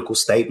political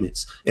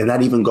statements. And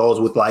that even goes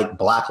with like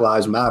Black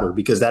Lives Matter,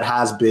 because that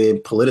has been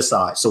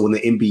politicized. So when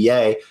the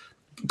NBA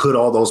put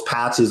all those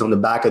patches on the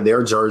back of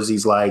their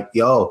jerseys, like,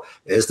 yo,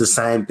 it's the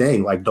same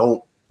thing. Like,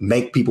 don't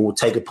make people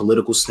take a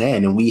political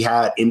stand. And we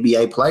had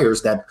NBA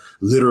players that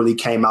literally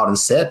came out and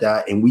said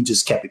that, and we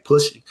just kept it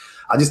pushing.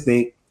 I just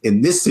think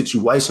in this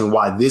situation,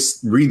 why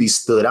this really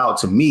stood out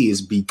to me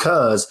is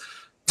because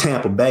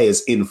Tampa Bay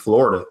is in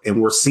Florida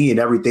and we're seeing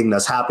everything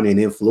that's happening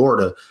in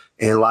Florida.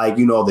 And like,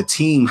 the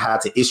team had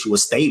to issue a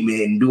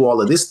statement and do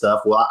all of this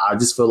stuff. Well, I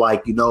just feel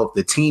like, if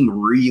the team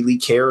really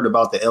cared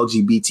about the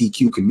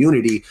LGBTQ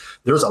community,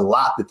 there's a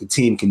lot that the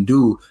team can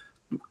do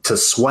to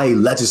sway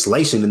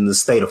legislation in the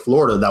state of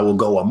Florida that will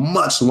go a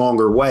much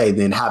longer way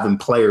than having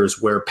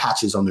players wear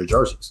patches on their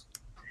jerseys.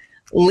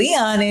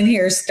 Leon in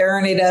here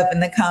stirring it up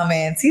in the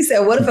comments. He said,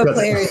 what if a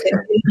player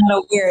didn't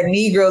want to wear a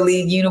Negro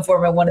League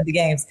uniform at one of the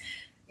games?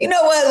 You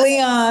know what,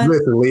 Leon?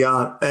 Listen,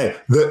 Leon, hey,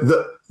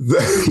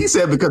 he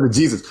said because of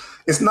Jesus.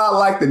 it's not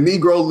like the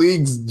Negro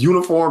League's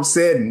uniform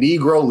said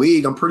Negro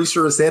League. I'm pretty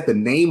sure it said the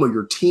name of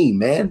your team,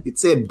 man. It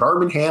said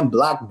Birmingham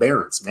Black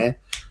Barons, man.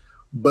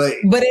 But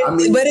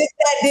if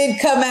that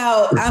did come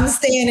out, I'm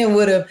standing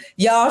with him.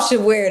 Y'all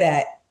should wear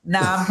that.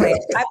 Nah, I'm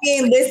playing. I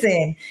mean,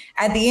 listen,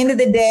 at the end of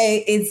the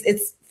day,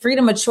 it's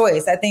freedom of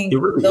choice. I think it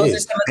really those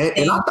is. are some of the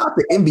things. And I thought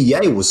the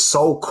NBA was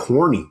so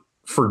corny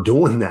for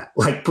doing that.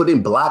 Like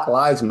putting Black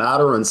Lives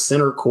Matter on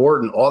center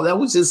court and all that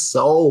was just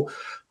so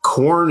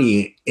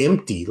corny,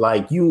 empty.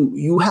 Like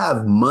you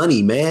have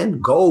money, man.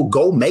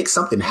 Go make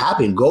something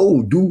happen.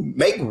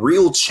 Make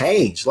real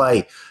change.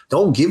 Like,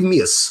 don't give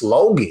me a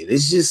slogan.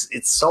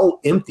 It's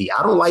so empty.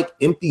 I don't like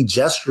empty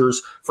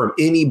gestures from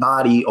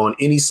anybody on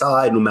any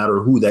side, no matter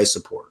who they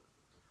support.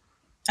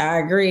 I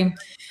agree.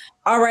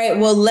 All right.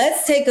 Well,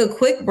 let's take a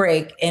quick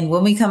break. And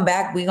when we come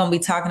back, we're going to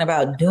be talking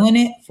about doing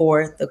it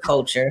for the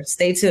culture.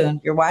 Stay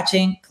tuned. You're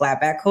watching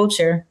Clapback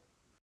Culture.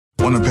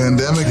 When the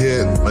pandemic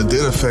hit, it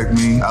did affect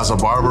me. As a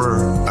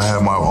barber, I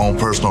had my own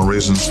personal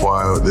reasons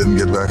why I didn't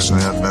get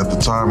vaccinated. At the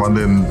time, I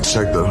didn't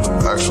check the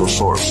actual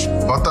source.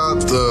 I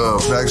thought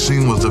the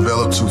vaccine was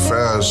developed too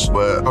fast,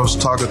 but I was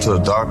talking to a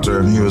doctor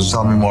and he was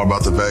telling me more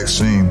about the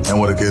vaccine and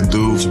what it can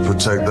do to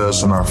protect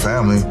us and our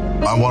family.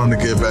 I wanted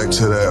to get back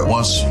to that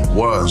once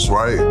was,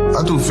 right?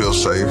 I do feel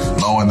safe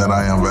knowing that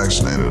I am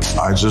vaccinated.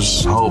 I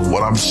just hope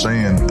what I'm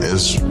saying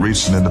is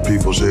reaching into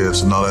people's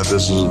heads to know that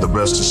this is the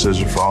best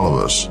decision for all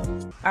of us.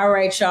 All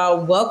right,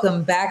 y'all.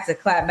 Welcome back to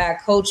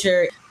Clapback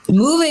Culture.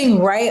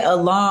 Moving right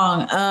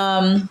along.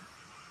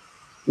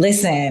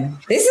 Listen,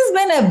 this has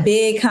been a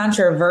big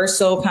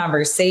controversial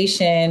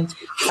conversation.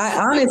 I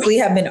honestly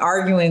have been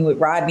arguing with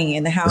Rodney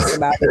in the house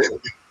about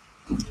it.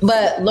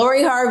 But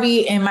Lori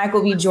Harvey and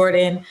Michael B.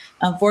 Jordan,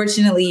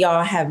 unfortunately,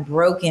 y'all have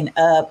broken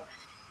up.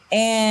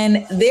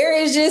 And there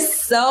is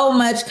just so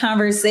much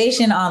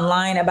conversation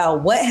online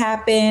about what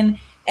happened.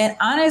 And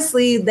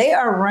honestly, they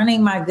are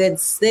running my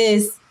good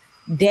sis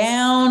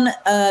down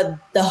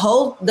the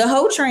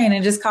whole train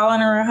and just calling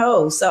her a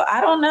hoe. So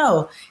I don't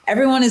know.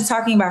 Everyone is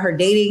talking about her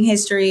dating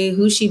history,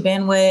 who she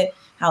been with,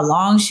 how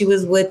long she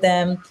was with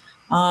them.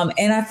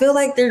 And I feel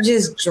like they're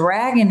just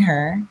dragging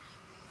her.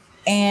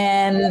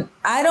 And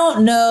I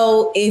don't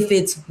know if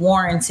it's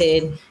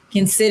warranted,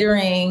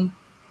 considering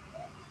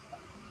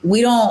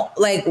we don't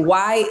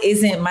why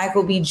isn't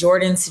Michael B.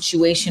 Jordan's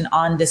situation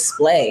on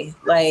display?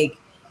 Like,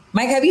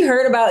 Mike, have you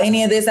heard about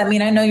any of this? I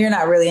mean, I know you're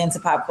not really into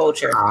pop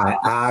culture. I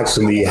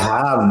actually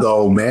have,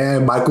 though,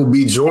 man. Michael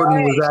B.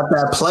 Jordan was at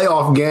that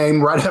playoff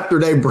game right after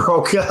they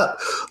broke up,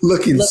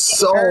 looking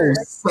so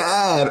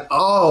sad.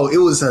 Oh, it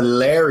was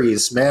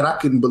hilarious, man. I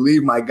couldn't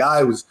believe my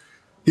guy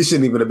he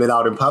shouldn't even have been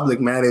out in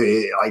public, man.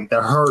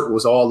 The hurt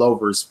was all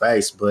over his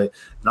face. But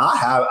no,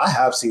 I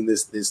have seen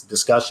this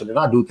discussion, and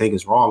I do think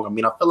it's wrong. I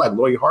mean, I feel like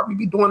Lori Harvey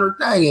be doing her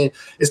thing, and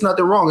it's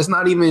nothing wrong. It's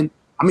not even.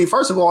 I mean,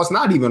 first of all, it's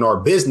not even our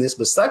business.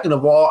 But second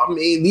of all, I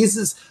mean, these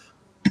is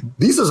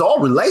all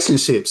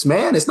relationships,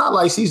 man. It's not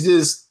like she's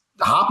just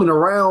hopping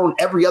around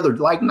every other.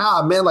 Like,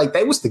 nah, man. Like,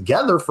 they was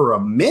together for a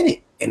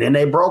minute and then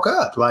they broke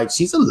up. Like,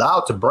 she's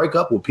allowed to break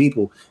up with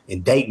people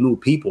and date new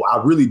people. I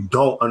really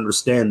don't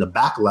understand the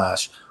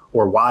backlash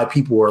or why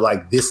people are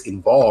like this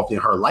involved in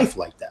her life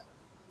like that.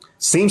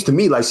 Seems to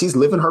me like she's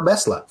living her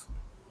best life.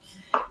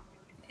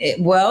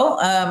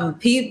 Some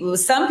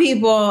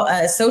people,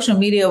 social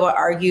media will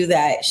argue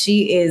that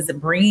she is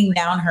bringing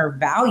down her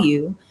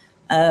value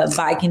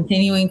by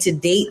continuing to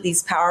date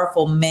these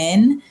powerful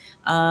men,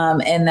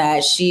 and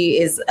that she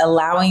is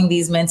allowing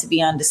these men to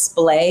be on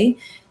display.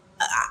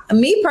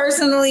 Me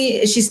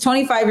personally, she's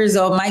 25 years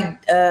old.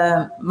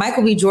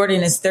 Michael B.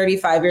 Jordan is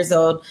 35 years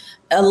old.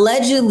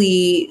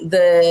 Allegedly,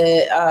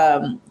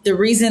 the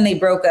reason they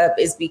broke up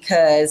is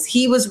because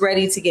he was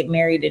ready to get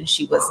married and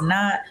she was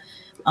not.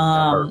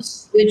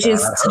 Which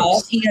is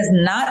tough. He has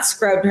not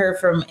scrubbed her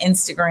from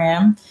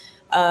Instagram.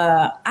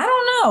 I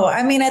don't know.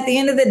 I mean, at the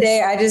end of the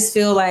day, I just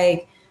feel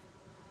like,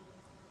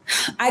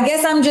 I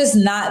guess I'm just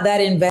not that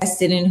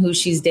invested in who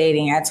she's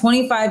dating. At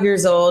 25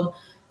 years old,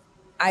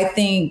 I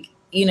think,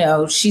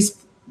 she's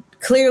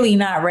clearly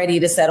not ready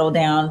to settle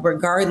down,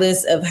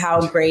 regardless of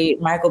how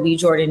great Michael B.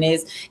 Jordan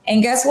is.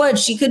 And guess what?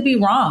 She could be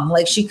wrong.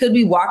 Like, she could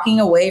be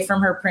walking away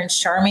from her Prince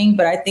Charming,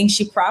 but I think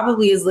she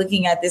probably is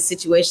looking at this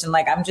situation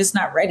like, I'm just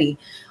not ready.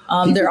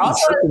 They're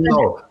also.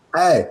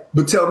 Hey,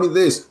 but tell me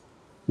this.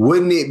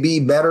 Wouldn't it be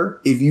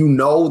better if you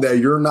know that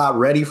you're not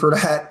ready for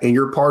that and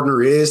your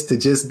partner is, to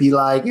just be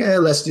like, yeah,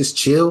 let's just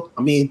chill?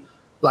 I mean,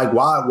 like,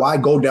 why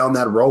go down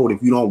that road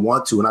if you don't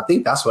want to? And I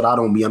think that's what I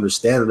don't be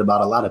understanding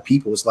about a lot of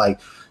people. It's like,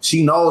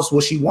 she knows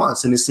what she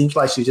wants, and it seems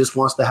like she just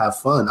wants to have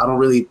fun. I don't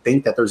really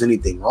think that there's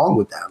anything wrong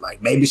with that.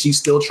 Like, maybe she's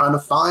still trying to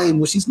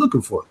find what she's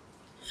looking for.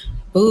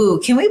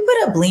 Ooh, can we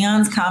put up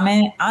Leon's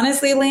comment?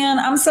 Honestly, Leon,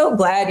 I'm so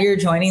glad you're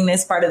joining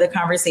this part of the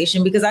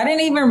conversation, because I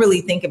didn't even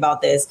really think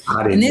about this.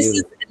 And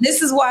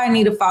this is why I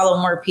need to follow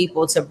more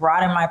people to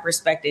broaden my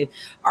perspective.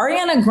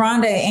 Ariana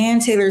Grande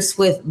and Taylor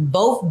Swift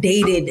both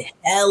dated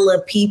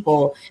hella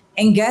people.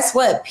 And guess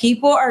what?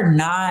 People are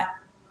not,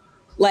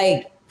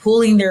 like,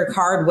 pulling their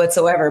card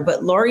whatsoever.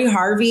 But Lori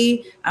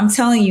Harvey, I'm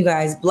telling you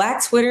guys,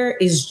 Black Twitter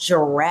is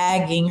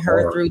dragging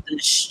her through the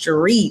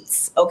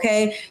streets.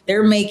 Okay.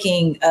 They're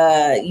making,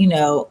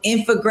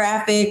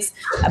 infographics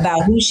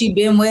about who she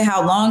been with,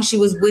 how long she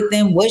was with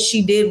them, what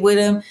she did with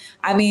them.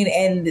 I mean,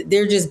 and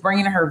they're just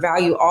bringing her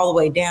value all the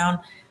way down.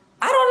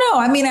 I don't know.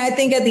 I mean, I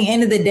think at the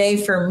end of the day,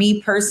 for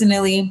me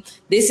personally,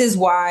 this is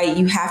why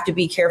you have to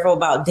be careful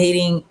about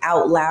dating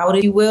out loud,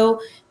 if you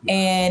will.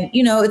 And,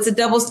 it's a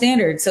double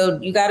standard. So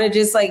you got to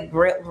just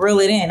reel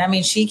it in. I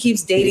mean, she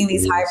keeps dating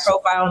these high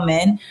profile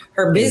men.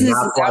 Her business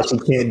is why she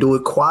can't do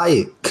it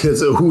quiet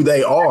because of who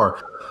they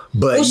are.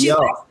 But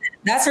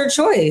that's her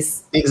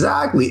choice.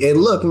 Exactly.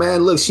 And look,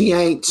 man, she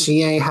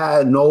ain't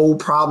had no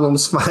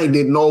problems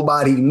finding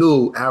nobody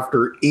new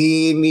after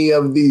any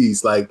of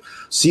these. Like,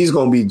 she's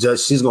going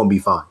to be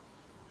fine.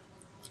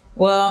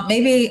 Well,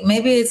 maybe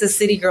it's a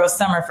city girl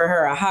summer for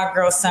her, a hot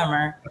girl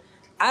summer.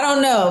 I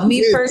don't know.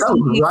 Me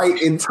personally, right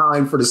in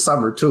time for the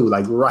summer too,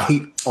 like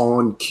right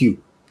on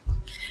cue.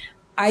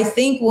 I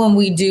think when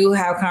we do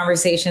have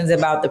conversations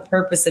about the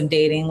purpose of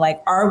dating, like,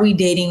 are we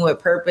dating with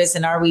purpose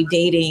and are we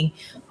dating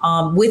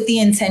with the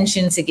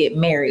intention to get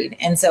married?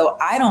 And so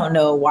I don't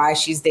know why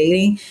she's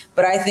dating,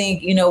 but I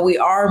think, we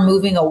are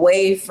moving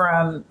away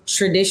from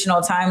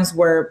traditional times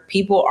where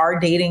people are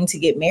dating to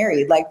get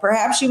married. Like,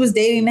 perhaps she was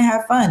dating to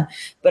have fun,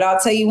 but I'll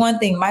tell you one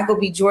thing, Michael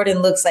B.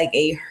 Jordan looks like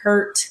a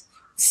hurt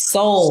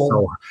soul.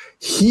 So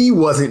he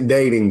wasn't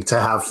dating to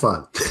have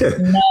fun.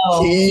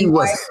 No, he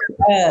was.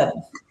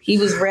 He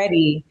was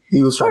ready.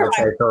 He was trying to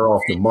take her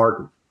off the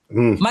market.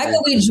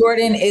 Michael B.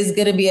 Jordan is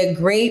going to be a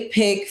great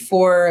pick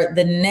for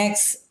the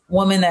next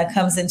woman that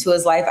comes into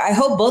his life. I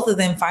hope both of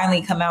them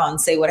finally come out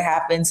and say what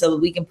happened so that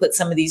we can put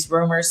some of these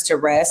rumors to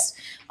rest.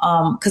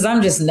 Because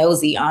I'm just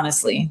nosy,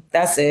 honestly.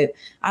 That's it.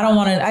 I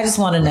just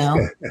want to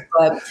know.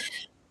 But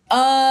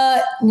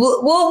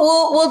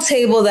we'll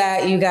table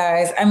that, you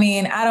guys. I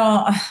mean, I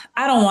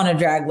don't want to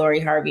drag Lori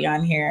Harvey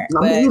on here.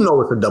 I mean,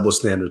 it's a double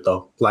standard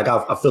though. Like,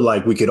 I feel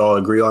like we could all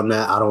agree on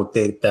that. I don't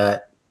think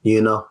that,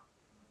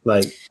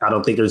 I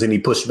don't think there's any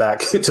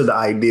pushback to the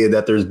idea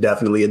that there's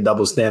definitely a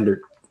double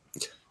standard.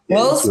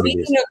 Well,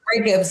 speaking of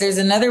breakups, there's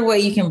another way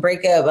you can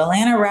break up.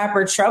 Atlanta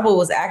rapper Trouble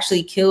was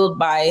actually killed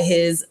by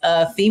his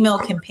female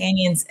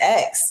companion's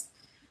ex.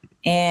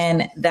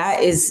 And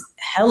that is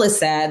hella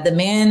sad. The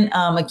man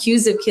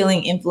accused of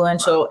killing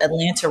influential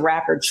Atlanta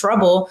rapper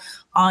Trouble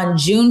on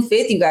June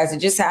 5th, you guys, it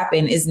just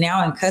happened, is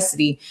now in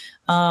custody.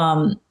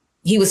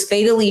 He was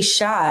fatally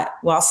shot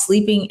while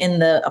sleeping in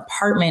the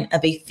apartment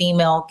of a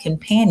female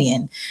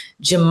companion.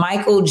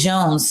 Jamichael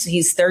Jones,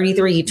 he's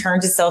 33. He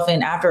turned himself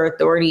in after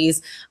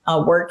authorities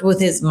worked with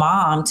his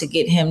mom to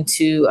get him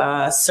to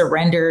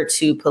surrender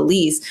to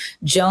police.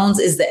 Jones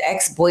is the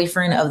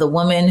ex-boyfriend of the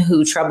woman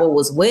who Trouble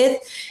was with.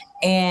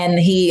 And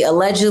he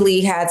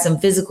allegedly had some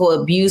physical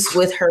abuse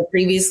with her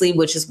previously,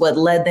 which is what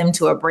led them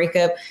to a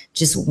breakup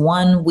just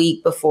 1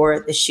 week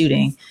before the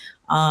shooting.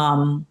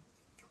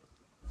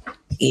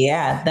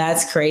 Yeah,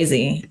 that's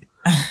crazy.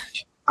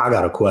 I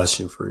got a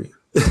question for you.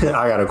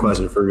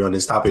 On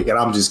this topic. And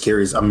I'm just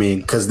curious. I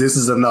mean, because this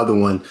is another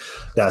one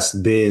that's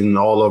been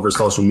all over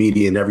social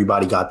media and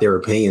everybody got their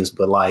opinions.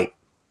 But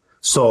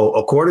so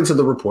according to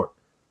the report,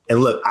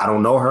 and look, I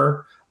don't know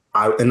her.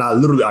 I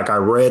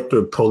read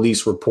the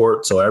police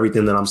report. So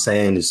everything that I'm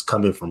saying is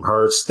coming from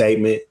her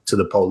statement to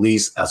the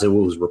police as it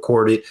was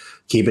recorded,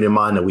 keeping in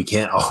mind that we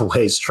can't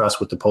always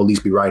trust what the police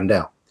be writing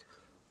down.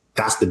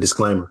 That's the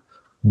disclaimer.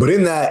 But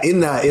in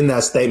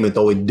that statement,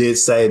 though, it did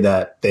say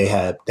that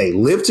they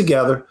lived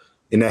together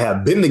and they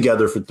have been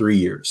together for 3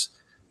 years.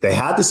 They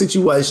had the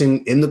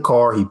situation in the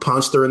car. He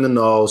punched her in the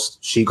nose.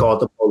 She called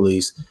the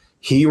police.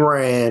 He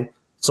ran.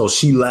 So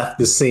she left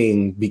the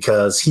scene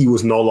because he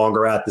was no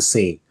longer at the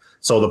scene.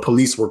 So the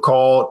police were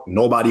called.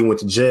 Nobody went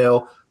to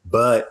jail.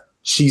 But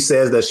she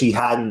says that she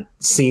hadn't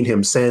seen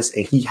him since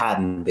and he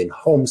hadn't been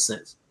home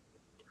since.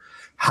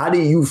 How do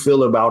you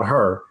feel about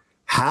her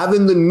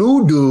having the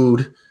new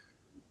dude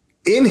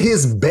in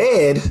his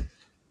bed?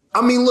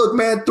 I mean, look,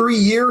 man, 3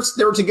 years.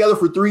 They were together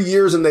for 3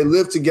 years and they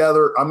lived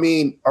together. I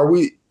mean,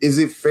 is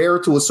it fair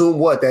to assume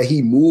that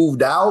he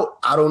moved out?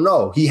 I don't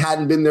know. He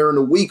hadn't been there in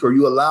a week. Are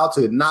you allowed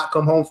to not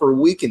come home for a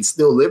week and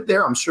still live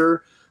there? I'm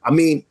sure. I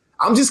mean,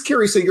 I'm just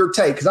curious of your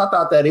take because I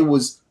thought that it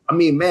was, I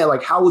mean, man,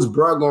 how was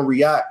bruh going to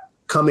react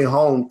coming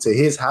home to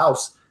his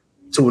house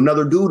to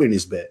another dude in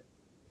his bed?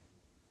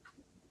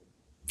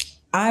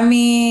 I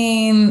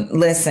mean,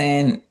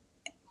 listen,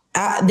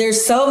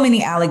 there's so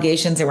many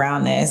allegations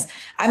around this.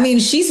 I mean,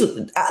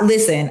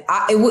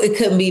 it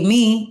couldn't be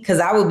me because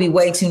I would be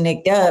way too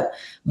nicked up.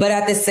 But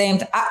at the same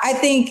time, I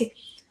think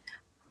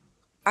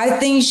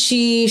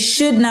she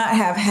should not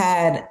have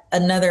had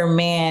another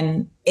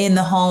man in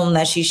the home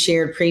that she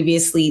shared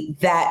previously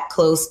that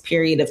close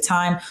period of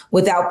time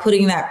without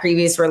putting that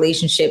previous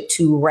relationship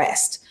to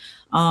rest.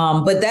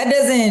 But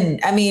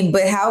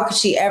how could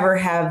she ever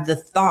have the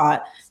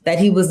thought that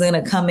he was going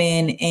to come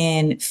in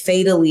and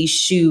fatally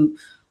shoot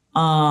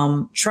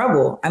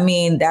Trouble? I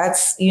mean,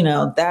 that's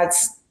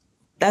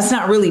that's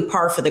not really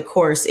par for the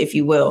course, if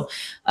you will.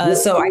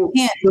 So I'm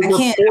not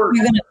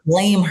going to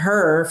blame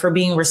her for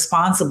being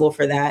responsible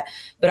for that.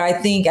 But I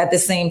think at the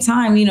same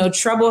time, you know,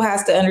 Trouble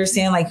has to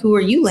understand, like, who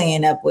are you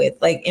laying up with?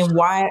 Like, and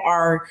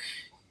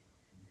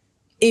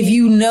if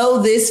you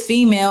know this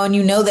female and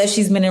you know that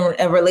she's been in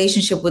a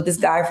relationship with this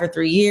guy for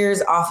 3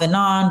 years, off and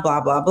on, blah,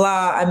 blah,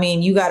 blah. I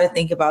mean, you got to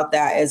think about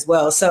that as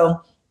well.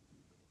 So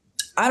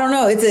I don't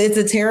know. It's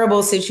a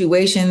terrible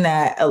situation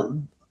that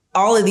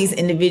all of these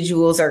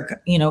individuals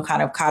are, you know,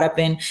 kind of caught up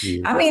in.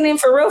 I mean, and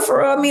for real,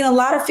 I mean, a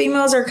lot of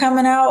females are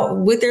coming out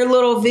with their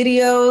little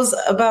videos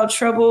about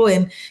Trouble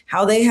and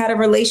how they had a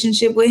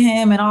relationship with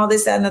him and all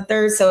this, that, and the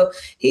third. So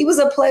he was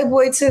a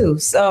playboy too.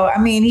 So, I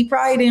mean, he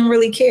probably didn't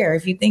really care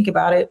if you think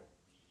about it.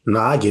 No,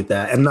 I get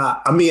that. And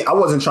I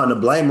wasn't trying to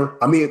blame her.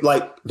 I mean,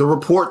 like, the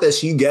report that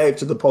she gave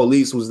to the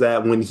police was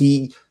that when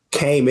he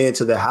came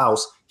into the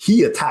house,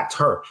 he attacked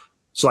her.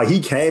 So, like, he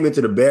came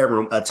into the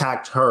bedroom,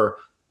 attacked her,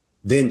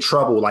 then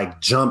Trouble,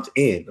 like, jumped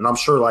in. And I'm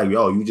sure, like,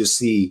 yo, you just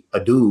see a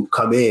dude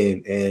come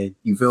in and,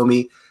 you feel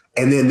me?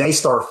 And then they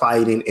start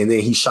fighting and then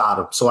he shot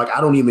him. So, like,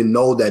 I don't even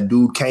know that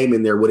dude came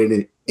in there with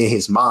it in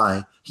his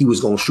mind he was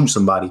going to shoot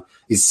somebody.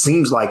 It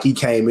seems like he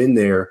came in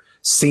there,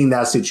 seen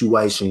that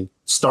situation,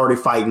 started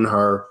fighting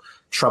her.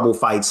 Trouble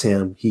fights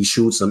him. He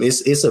shoots him.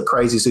 It's a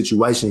crazy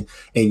situation.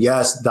 And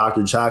yes,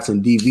 Dr.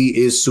 Jackson, DV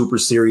is super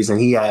serious,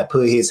 and he had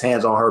put his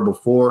hands on her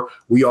before.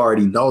 We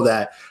already know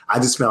that. I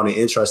just found it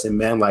interesting,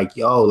 man. Like,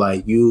 yo,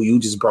 like you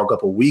just broke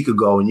up a week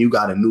ago and you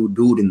got a new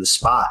dude in the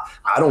spot.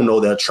 I don't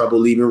know that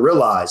Trouble even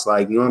realized.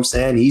 Like, you know what I'm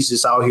saying? He's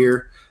just out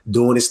here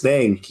doing his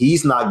thing.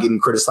 He's not getting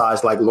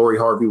criticized like Lori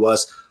Harvey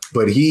was,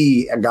 but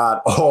he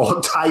got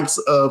all types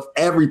of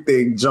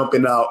everything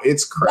jumping out.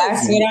 It's crazy.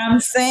 That's what I'm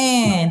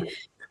saying.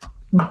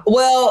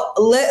 Well,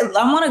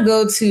 I want to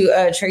go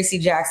to Tracy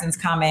Jackson's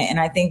comment, and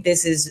I think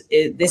this is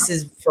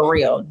for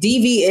real.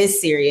 DV is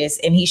serious,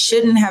 and he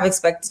shouldn't have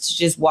expected to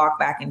just walk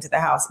back into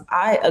the house.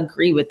 I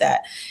agree with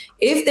that.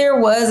 If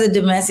there was a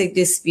domestic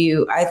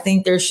dispute, I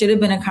think there should have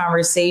been a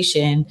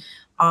conversation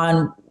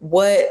on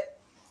what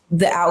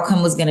the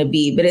outcome was going to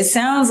be. But it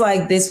sounds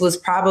like this was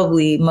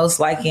probably most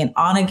likely an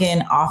on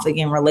again, off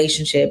again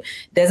relationship.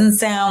 Doesn't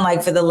sound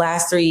like for the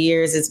last 3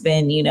 years it's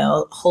been, you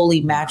know,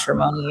 holy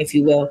matrimony, if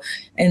you will.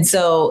 And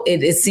so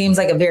it seems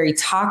like a very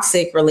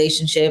toxic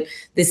relationship.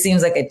 This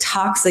seems like a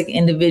toxic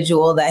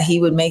individual that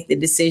he would make the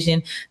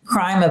decision,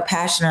 crime of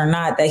passion or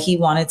not, that he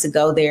wanted to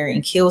go there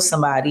and kill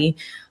somebody.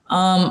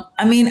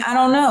 I mean, I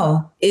don't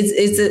know.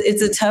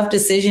 It's a tough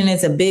decision.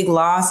 It's a big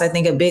loss. I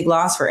think a big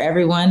loss for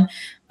everyone.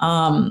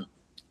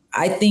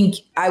 I think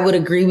I would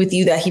agree with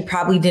you that he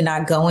probably did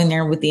not go in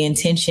there with the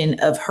intention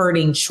of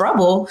hurting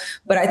Trouble,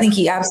 but I think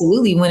he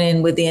absolutely went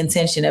in with the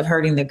intention of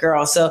hurting the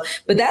girl. So,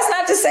 but that's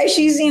not to say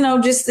she's, you know,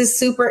 just this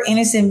super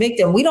innocent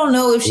victim. We don't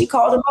know if she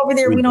called him over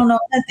there. We don't know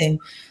nothing.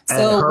 So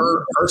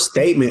and her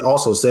statement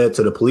also said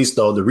to the police,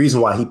 though, the reason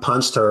why he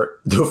punched her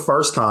the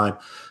first time,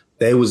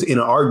 they was in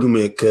an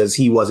argument because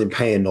he wasn't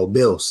paying no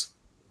bills.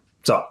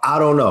 So I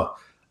don't know.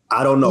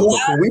 Yeah.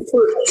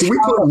 But can we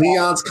put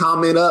Leon's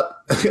comment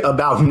up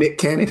about Nick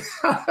Cannon?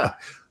 Oh,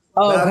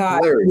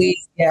 God,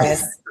 please,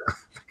 yes.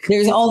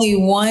 There's only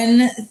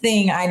one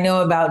thing I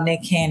know about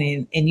Nick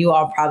Cannon, and you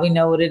all probably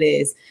know what it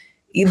is,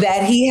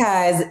 that he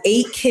has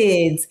 8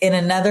 kids and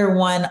another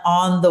one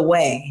on the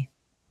way.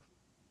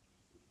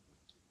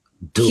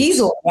 Dude. He's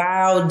a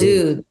wild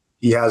dude.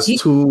 He has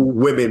 2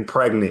 women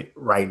pregnant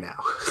right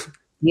now.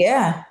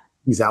 Yeah.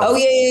 He's out. Oh,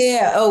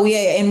 yeah. Oh,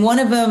 yeah. And one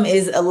of them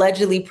is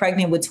allegedly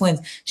pregnant with twins.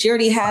 She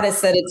already had a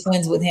set of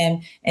twins with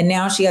him, and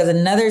now she has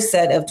another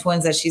set of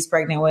twins that she's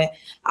pregnant with.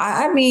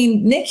 I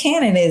mean, Nick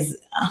Cannon is...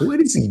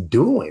 what is he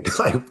doing? It's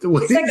like a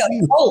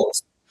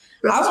cult.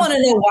 I want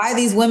to know why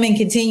these women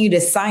continue to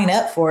sign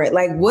up for it.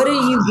 Like, what are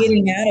you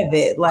getting out of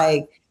it?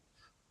 Like,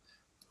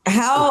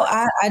 how?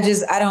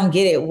 I don't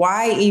get it.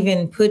 Why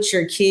even put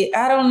your kid?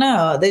 I don't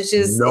know. That's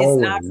just...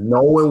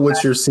 knowing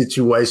what your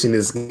situation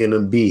is going to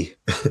be.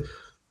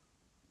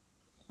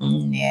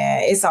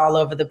 Yeah, it's all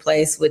over the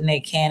place with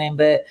Nick Cannon,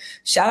 but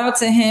shout out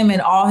to him and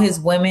all his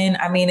women.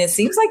 I mean, it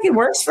seems like it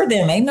works for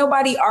them. Ain't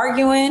nobody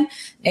arguing.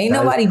 Ain't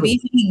nobody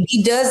beefing.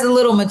 He does the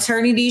little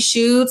maternity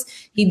shoots.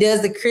 He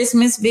does the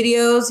Christmas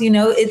videos. You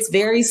know, it's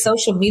very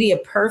social media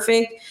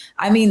perfect.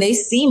 I mean, they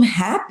seem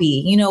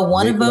happy. You know,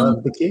 one of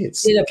them, the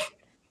kids.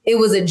 It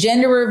was a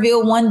gender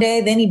reveal one day.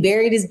 Then he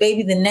buried his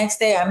baby the next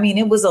day. I mean,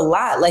 it was a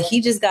lot. Like,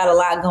 he just got a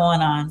lot going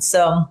on.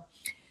 So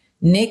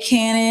Nick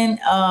Cannon,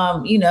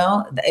 you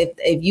know,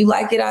 if you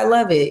like it, I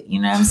love it.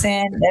 You know what I'm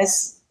saying?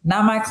 That's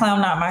not my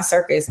clown, not my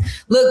circus.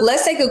 Look,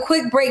 let's take a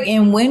quick break.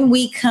 And when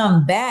we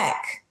come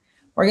back,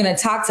 we're going to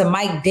talk to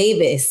Mike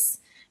Davis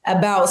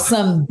about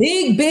some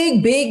big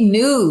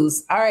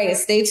news. All right,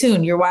 stay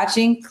tuned. You're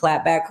watching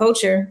Clapback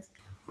Culture.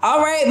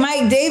 All right,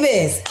 Mike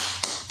Davis.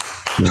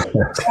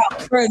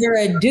 Without further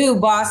ado,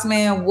 boss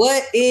man,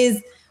 what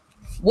is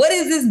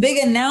this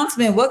big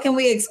announcement? What can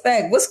we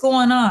expect? What's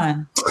going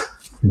on?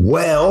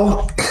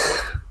 Well,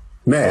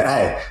 man,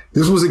 hey,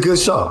 this was a good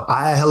show.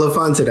 I had hella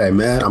fun today,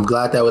 man. I'm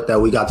glad that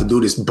we got to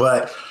do this.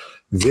 But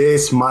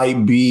This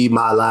might be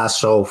my last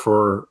show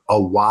for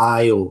a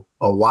while.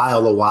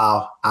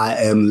 I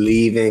am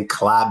leaving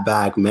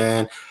Clapback,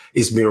 man.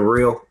 It's been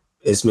real.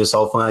 It's been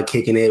so fun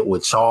kicking it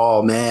with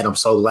y'all, man. I'm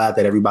so glad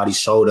that everybody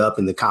showed up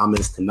in the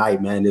comments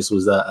tonight, man. This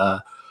was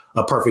a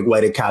perfect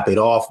way to cap it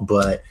off,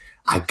 but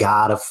I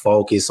gotta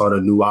focus on a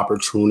new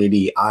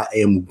opportunity. I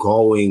am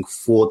going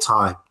full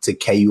time to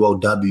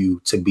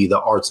KUOW to be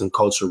the arts and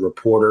culture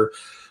reporter.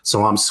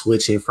 So I'm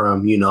switching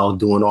from,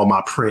 doing all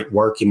my print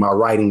work and my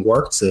writing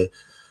work to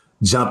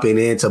jumping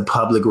into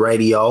public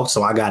radio.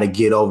 So I got to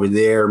get over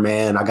there,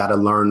 man. I got to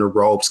learn the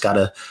ropes, got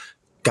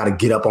to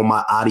get up on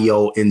my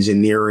audio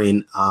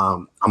engineering.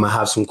 I'm going to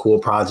have some cool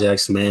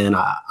projects, man.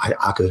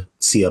 I could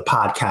see a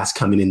podcast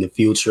coming in the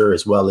future,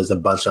 as well as a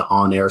bunch of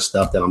on-air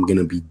stuff that I'm going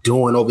to be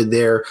doing over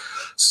there.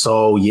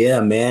 So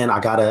yeah, man, I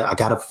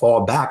gotta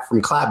fall back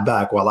from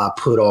Clapback while I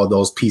put all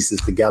those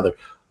pieces together.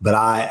 But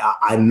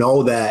I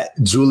know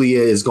that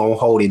Julia is going to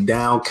hold it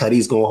down.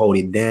 Cuddy's going to hold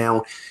it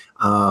down.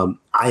 I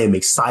am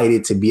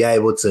excited to be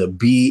able to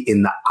be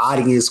in the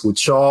audience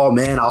with y'all,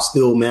 man. I'll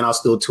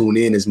still tune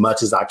in as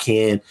much as I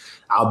can.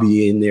 I'll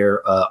be in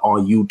there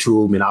on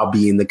YouTube, and I'll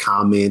be in the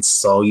comments.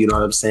 So, you know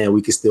what I'm saying?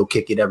 We can still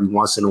kick it every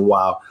once in a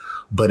while.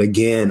 But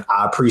again,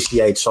 I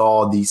appreciate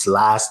y'all. These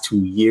last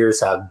 2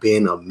 years have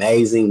been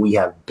amazing. We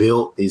have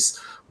built this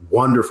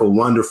wonderful,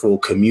 wonderful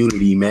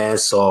community, man.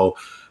 So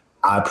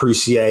I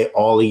appreciate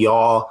all of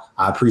y'all.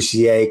 I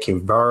appreciate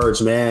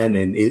Converge, man.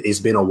 And it's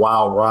been a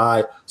wild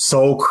ride.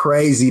 So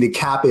crazy to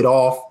cap it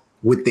off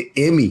with the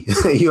Emmy.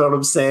 You know what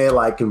I'm saying?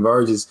 Like,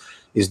 Converge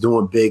is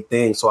doing big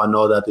things. So I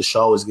know that the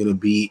show is going to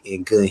be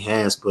in good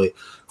hands. But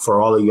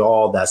for all of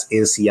y'all that's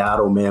in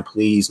Seattle, man,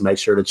 please make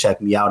sure to check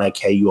me out at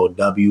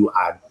KUOW.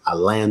 I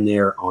land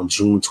there on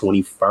June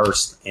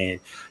 21st. And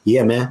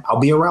yeah, man, I'll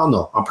be around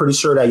though. I'm pretty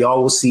sure that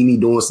y'all will see me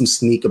doing some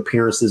sneak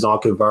appearances on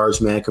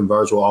Converge, man.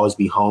 Converge will always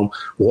be home.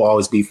 We'll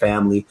always be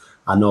family.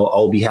 I know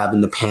I'll be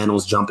having the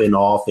panels jumping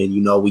off, and,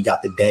 we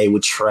got the day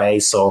with Trey.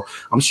 So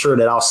I'm sure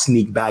that I'll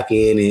sneak back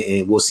in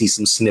and we'll see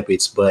some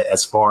snippets. But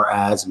as far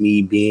as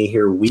me being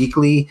here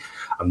weekly,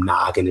 I'm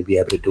not going to be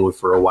able to do it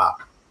for a while.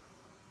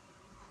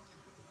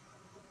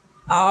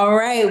 All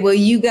right. Well,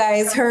 you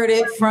guys heard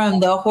it from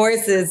the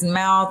horse's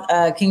mouth.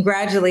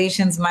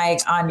 Congratulations,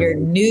 Mike, on your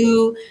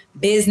new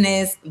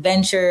business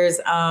ventures.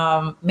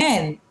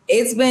 Man,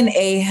 it's been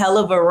a hell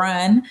of a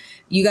run.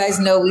 You guys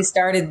know we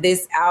started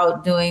this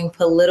out doing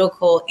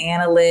political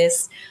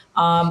analysts.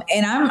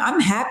 And I'm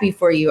happy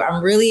for you.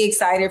 I'm really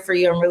excited for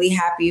you. I'm really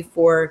happy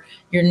for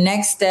your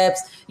next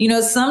steps.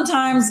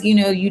 Sometimes,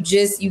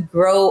 you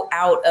grow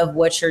out of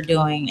what you're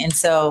doing. And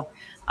so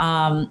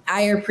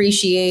I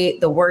appreciate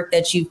the work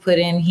that you put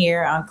in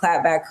here on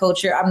Clapback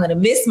Culture. I'm going to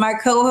miss my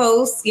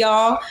co-hosts,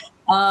 y'all.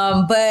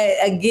 But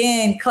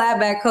again,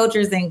 Clapback Culture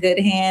is in good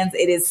hands.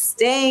 It is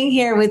staying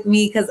here with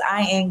me because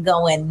I ain't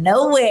going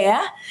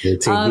nowhere.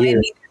 Good to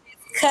hear.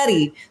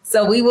 Cuddy.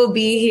 So we will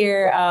be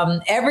here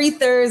every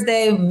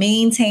Thursday,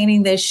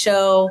 maintaining this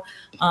show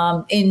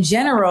in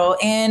general.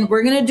 And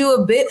we're going to do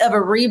a bit of a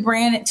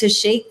rebrand to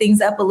shake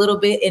things up a little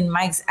bit in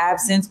Mike's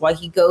absence while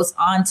he goes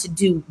on to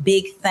do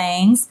big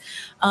things.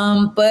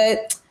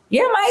 But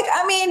yeah, Mike,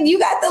 you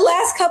got the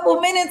last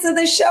couple minutes of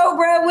the show,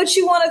 bro. What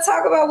you want to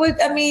talk about?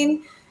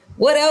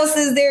 What else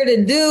is there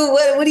to do?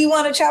 What do you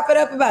want to chop it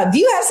up about? Do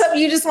you have something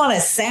you just want to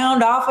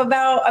sound off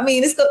about?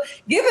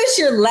 Give us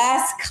your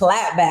last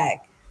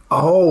Clapback.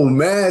 Oh,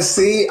 man.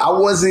 See, I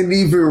wasn't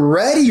even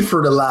ready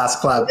for the last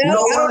clap. I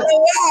don't know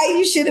why.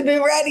 You should have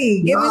been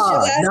ready. Give us your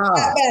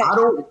last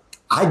clapback.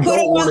 I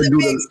don't want to do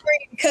big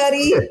screen,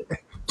 Cuddy.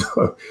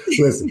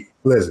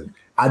 Listen.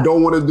 I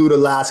don't want to do the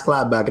last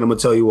clapback, and I'm going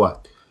to tell you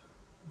what.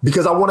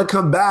 Because I want to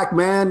come back,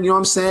 man. You know what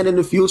I'm saying? In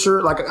the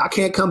future, like, I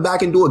can't come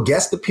back and do a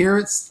guest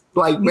appearance.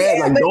 Like,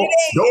 man,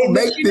 don't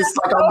make this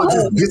like I'm going to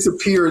just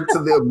disappear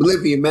into the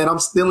oblivion, man. I'm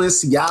still in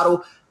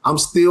Seattle. I'm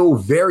still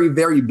very,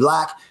 very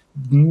black.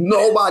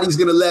 Nobody's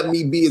going to let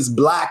me be as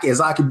black as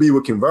I can be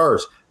with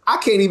Converge. I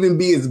can't even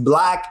be as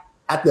black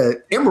at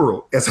the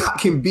Emerald as I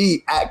can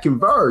be at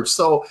Converge.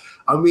 So,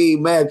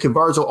 man,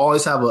 Converge will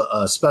always have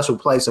a special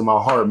place in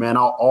my heart, man.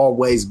 I'll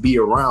always be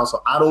around.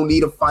 So I don't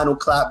need a final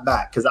clap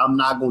back because I'm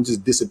not going to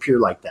just disappear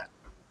like that.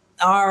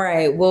 All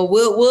right. Well,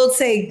 we'll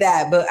take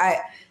that. But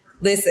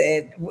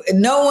listen,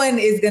 no one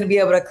is going to be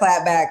able to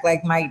clap back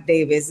like Mike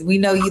Davis. We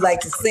know you like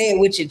to say it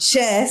with your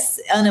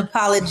chest,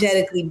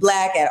 unapologetically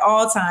black at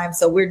all times.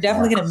 So we're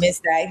definitely going to miss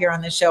that here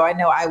on the show. I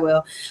know I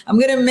will. I'm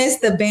going to miss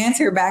the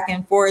banter back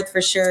and forth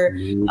for sure.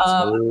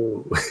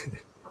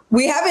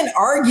 We haven't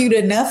argued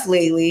enough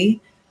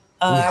lately.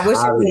 I wish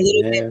there was a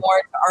little bit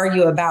more to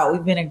argue about.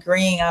 We've been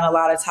agreeing on a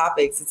lot of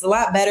topics. It's a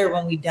lot better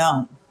when we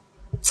don't.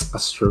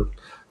 That's true.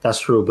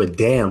 But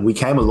damn, we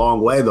came a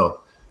long way though.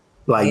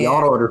 Like, y'all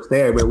don't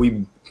understand,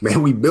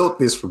 man. We built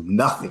this from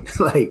nothing.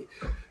 And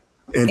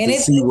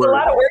it's a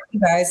lot of work, you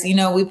guys.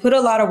 We put a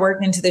lot of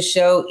work into the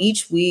show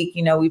each week.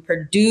 We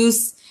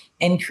produce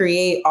and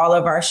create all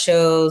of our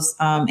shows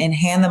and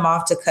hand them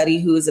off to Cuddy,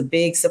 who is a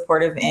big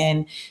supportive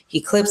end.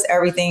 He clips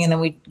everything and then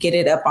we get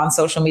it up on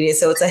social media.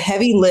 So it's a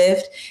heavy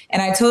lift.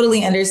 And I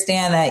totally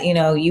understand that, you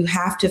know, you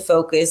have to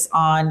focus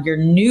on your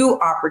new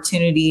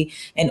opportunity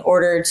in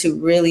order to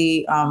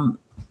really,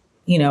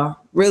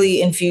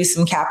 really infuse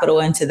some capital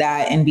into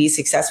that and be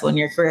successful in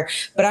your career.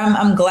 But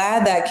I'm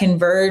glad that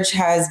Converge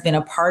has been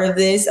a part of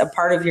this, a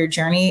part of your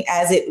journey,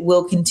 as it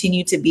will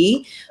continue to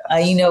be.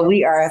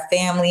 We are a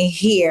family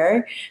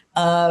here.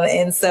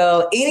 And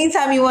so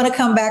anytime you want to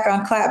come back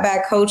on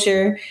Clapback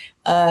Culture,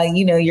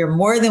 you're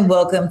more than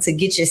welcome to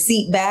get your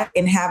seat back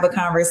and have a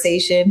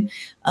conversation.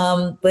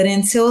 But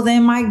until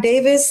then, Mike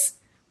Davis,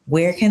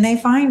 where can they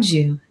find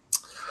you?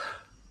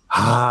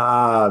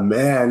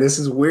 Man, this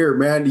is weird,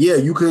 man. Yeah,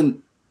 you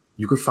can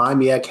find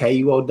me at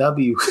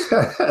KUOW. You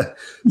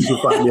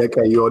can find me at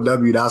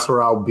KUOW. That's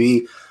where I'll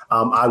be.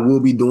 I will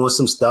be doing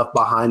some stuff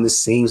behind the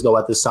scenes, though,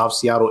 at the South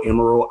Seattle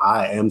Emerald.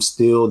 I am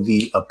still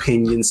the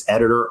opinions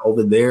editor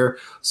over there.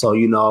 So,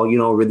 you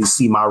don't really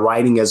see my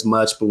writing as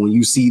much. But when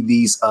you see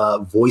these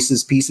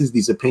voices pieces,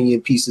 these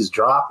opinion pieces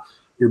drop,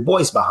 your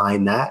boy's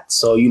behind that.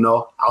 So,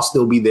 I'll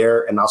still be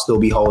there and I'll still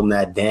be holding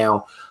that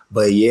down.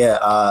 But yeah,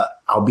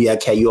 I'll be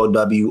at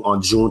KUOW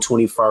on June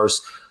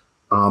 21st.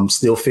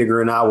 Still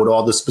figuring out what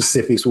all the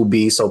specifics will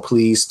be. So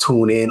please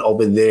tune in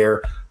over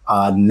there.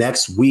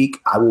 Next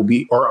week,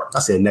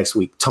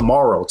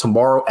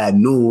 tomorrow at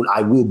noon,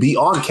 I will be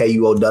on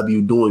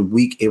KUOW doing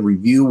Week in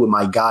Review with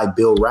my guy,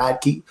 Bill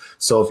Radke.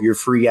 So if you're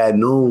free at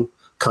noon,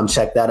 come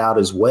check that out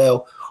as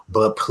well.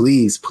 But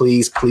please,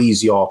 please,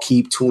 please, y'all,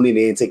 keep tuning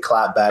in to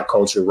Clapback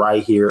Culture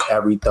right here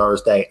every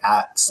Thursday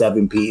at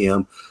 7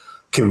 p.m.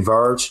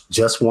 Converge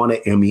just won an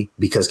Emmy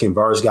because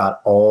Converge got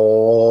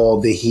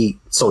all the heat.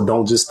 So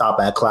don't just stop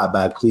at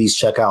Clapback. Please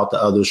check out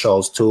the other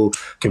shows too.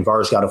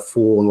 Converge got a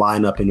full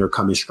lineup and they're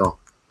coming strong.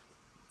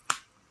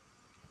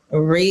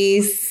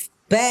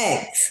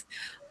 Respect.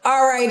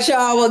 All right,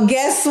 y'all. Well,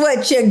 guess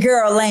what? Your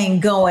girl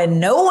ain't going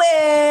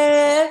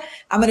nowhere.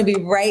 I'm going to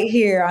be right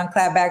here on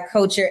Clapback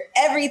Culture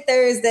every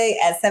Thursday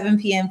at 7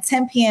 p.m.,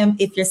 10 p.m.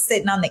 If you're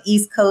sitting on the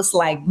East Coast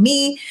like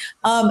me,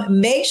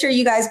 make sure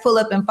you guys pull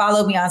up and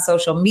follow me on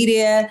social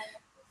media,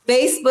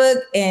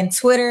 Facebook and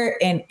Twitter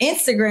and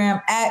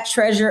Instagram at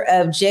Treasure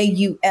of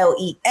JULES.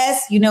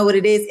 You know what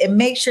it is. And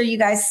make sure you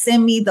guys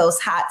send me those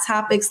hot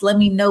topics. Let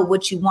me know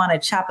what you want to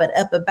chop it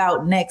up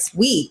about next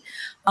week.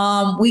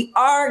 We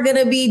are going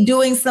to be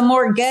doing some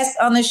more guests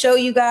on the show,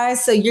 you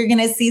guys. So you're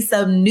going to see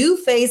some new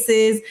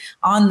faces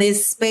on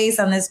this space,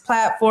 on this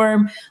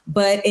platform.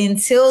 But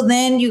until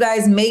then, you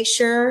guys make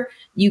sure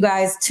you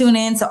guys tune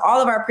in to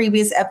all of our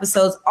previous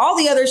episodes, all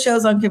the other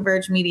shows on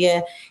Converge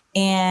Media.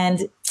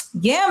 And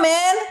yeah,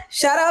 man,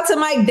 shout out to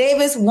Mike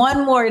Davis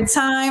one more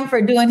time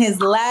for doing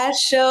his last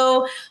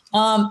show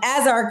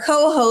as our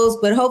co-host,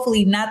 but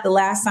hopefully not the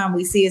last time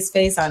we see his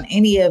face on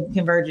any of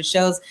Converge's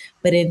shows.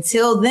 But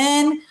until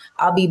then,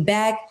 I'll be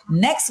back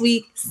next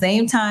week,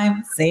 same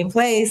time, same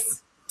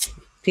place.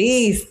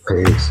 Peace.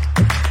 Peace.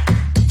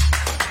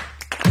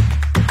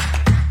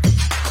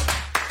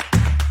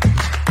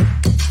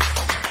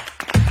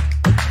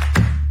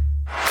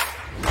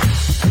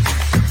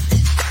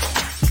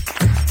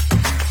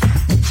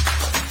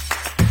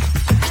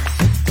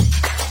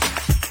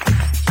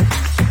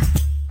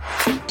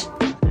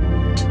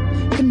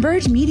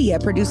 Converge Media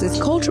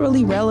produces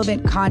culturally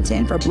relevant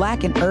content for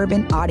Black and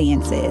urban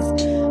audiences.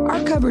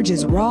 Our coverage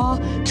is raw,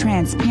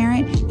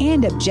 transparent,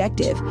 and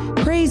objective,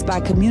 praised by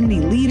community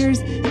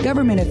leaders,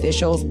 government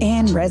officials,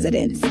 and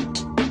residents.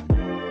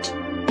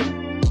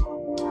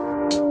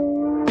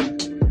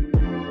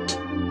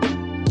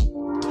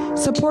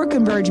 Support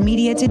Converge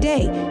Media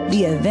today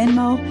via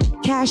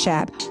Venmo, Cash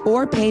App,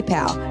 or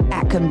PayPal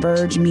at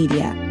Converge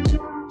Media.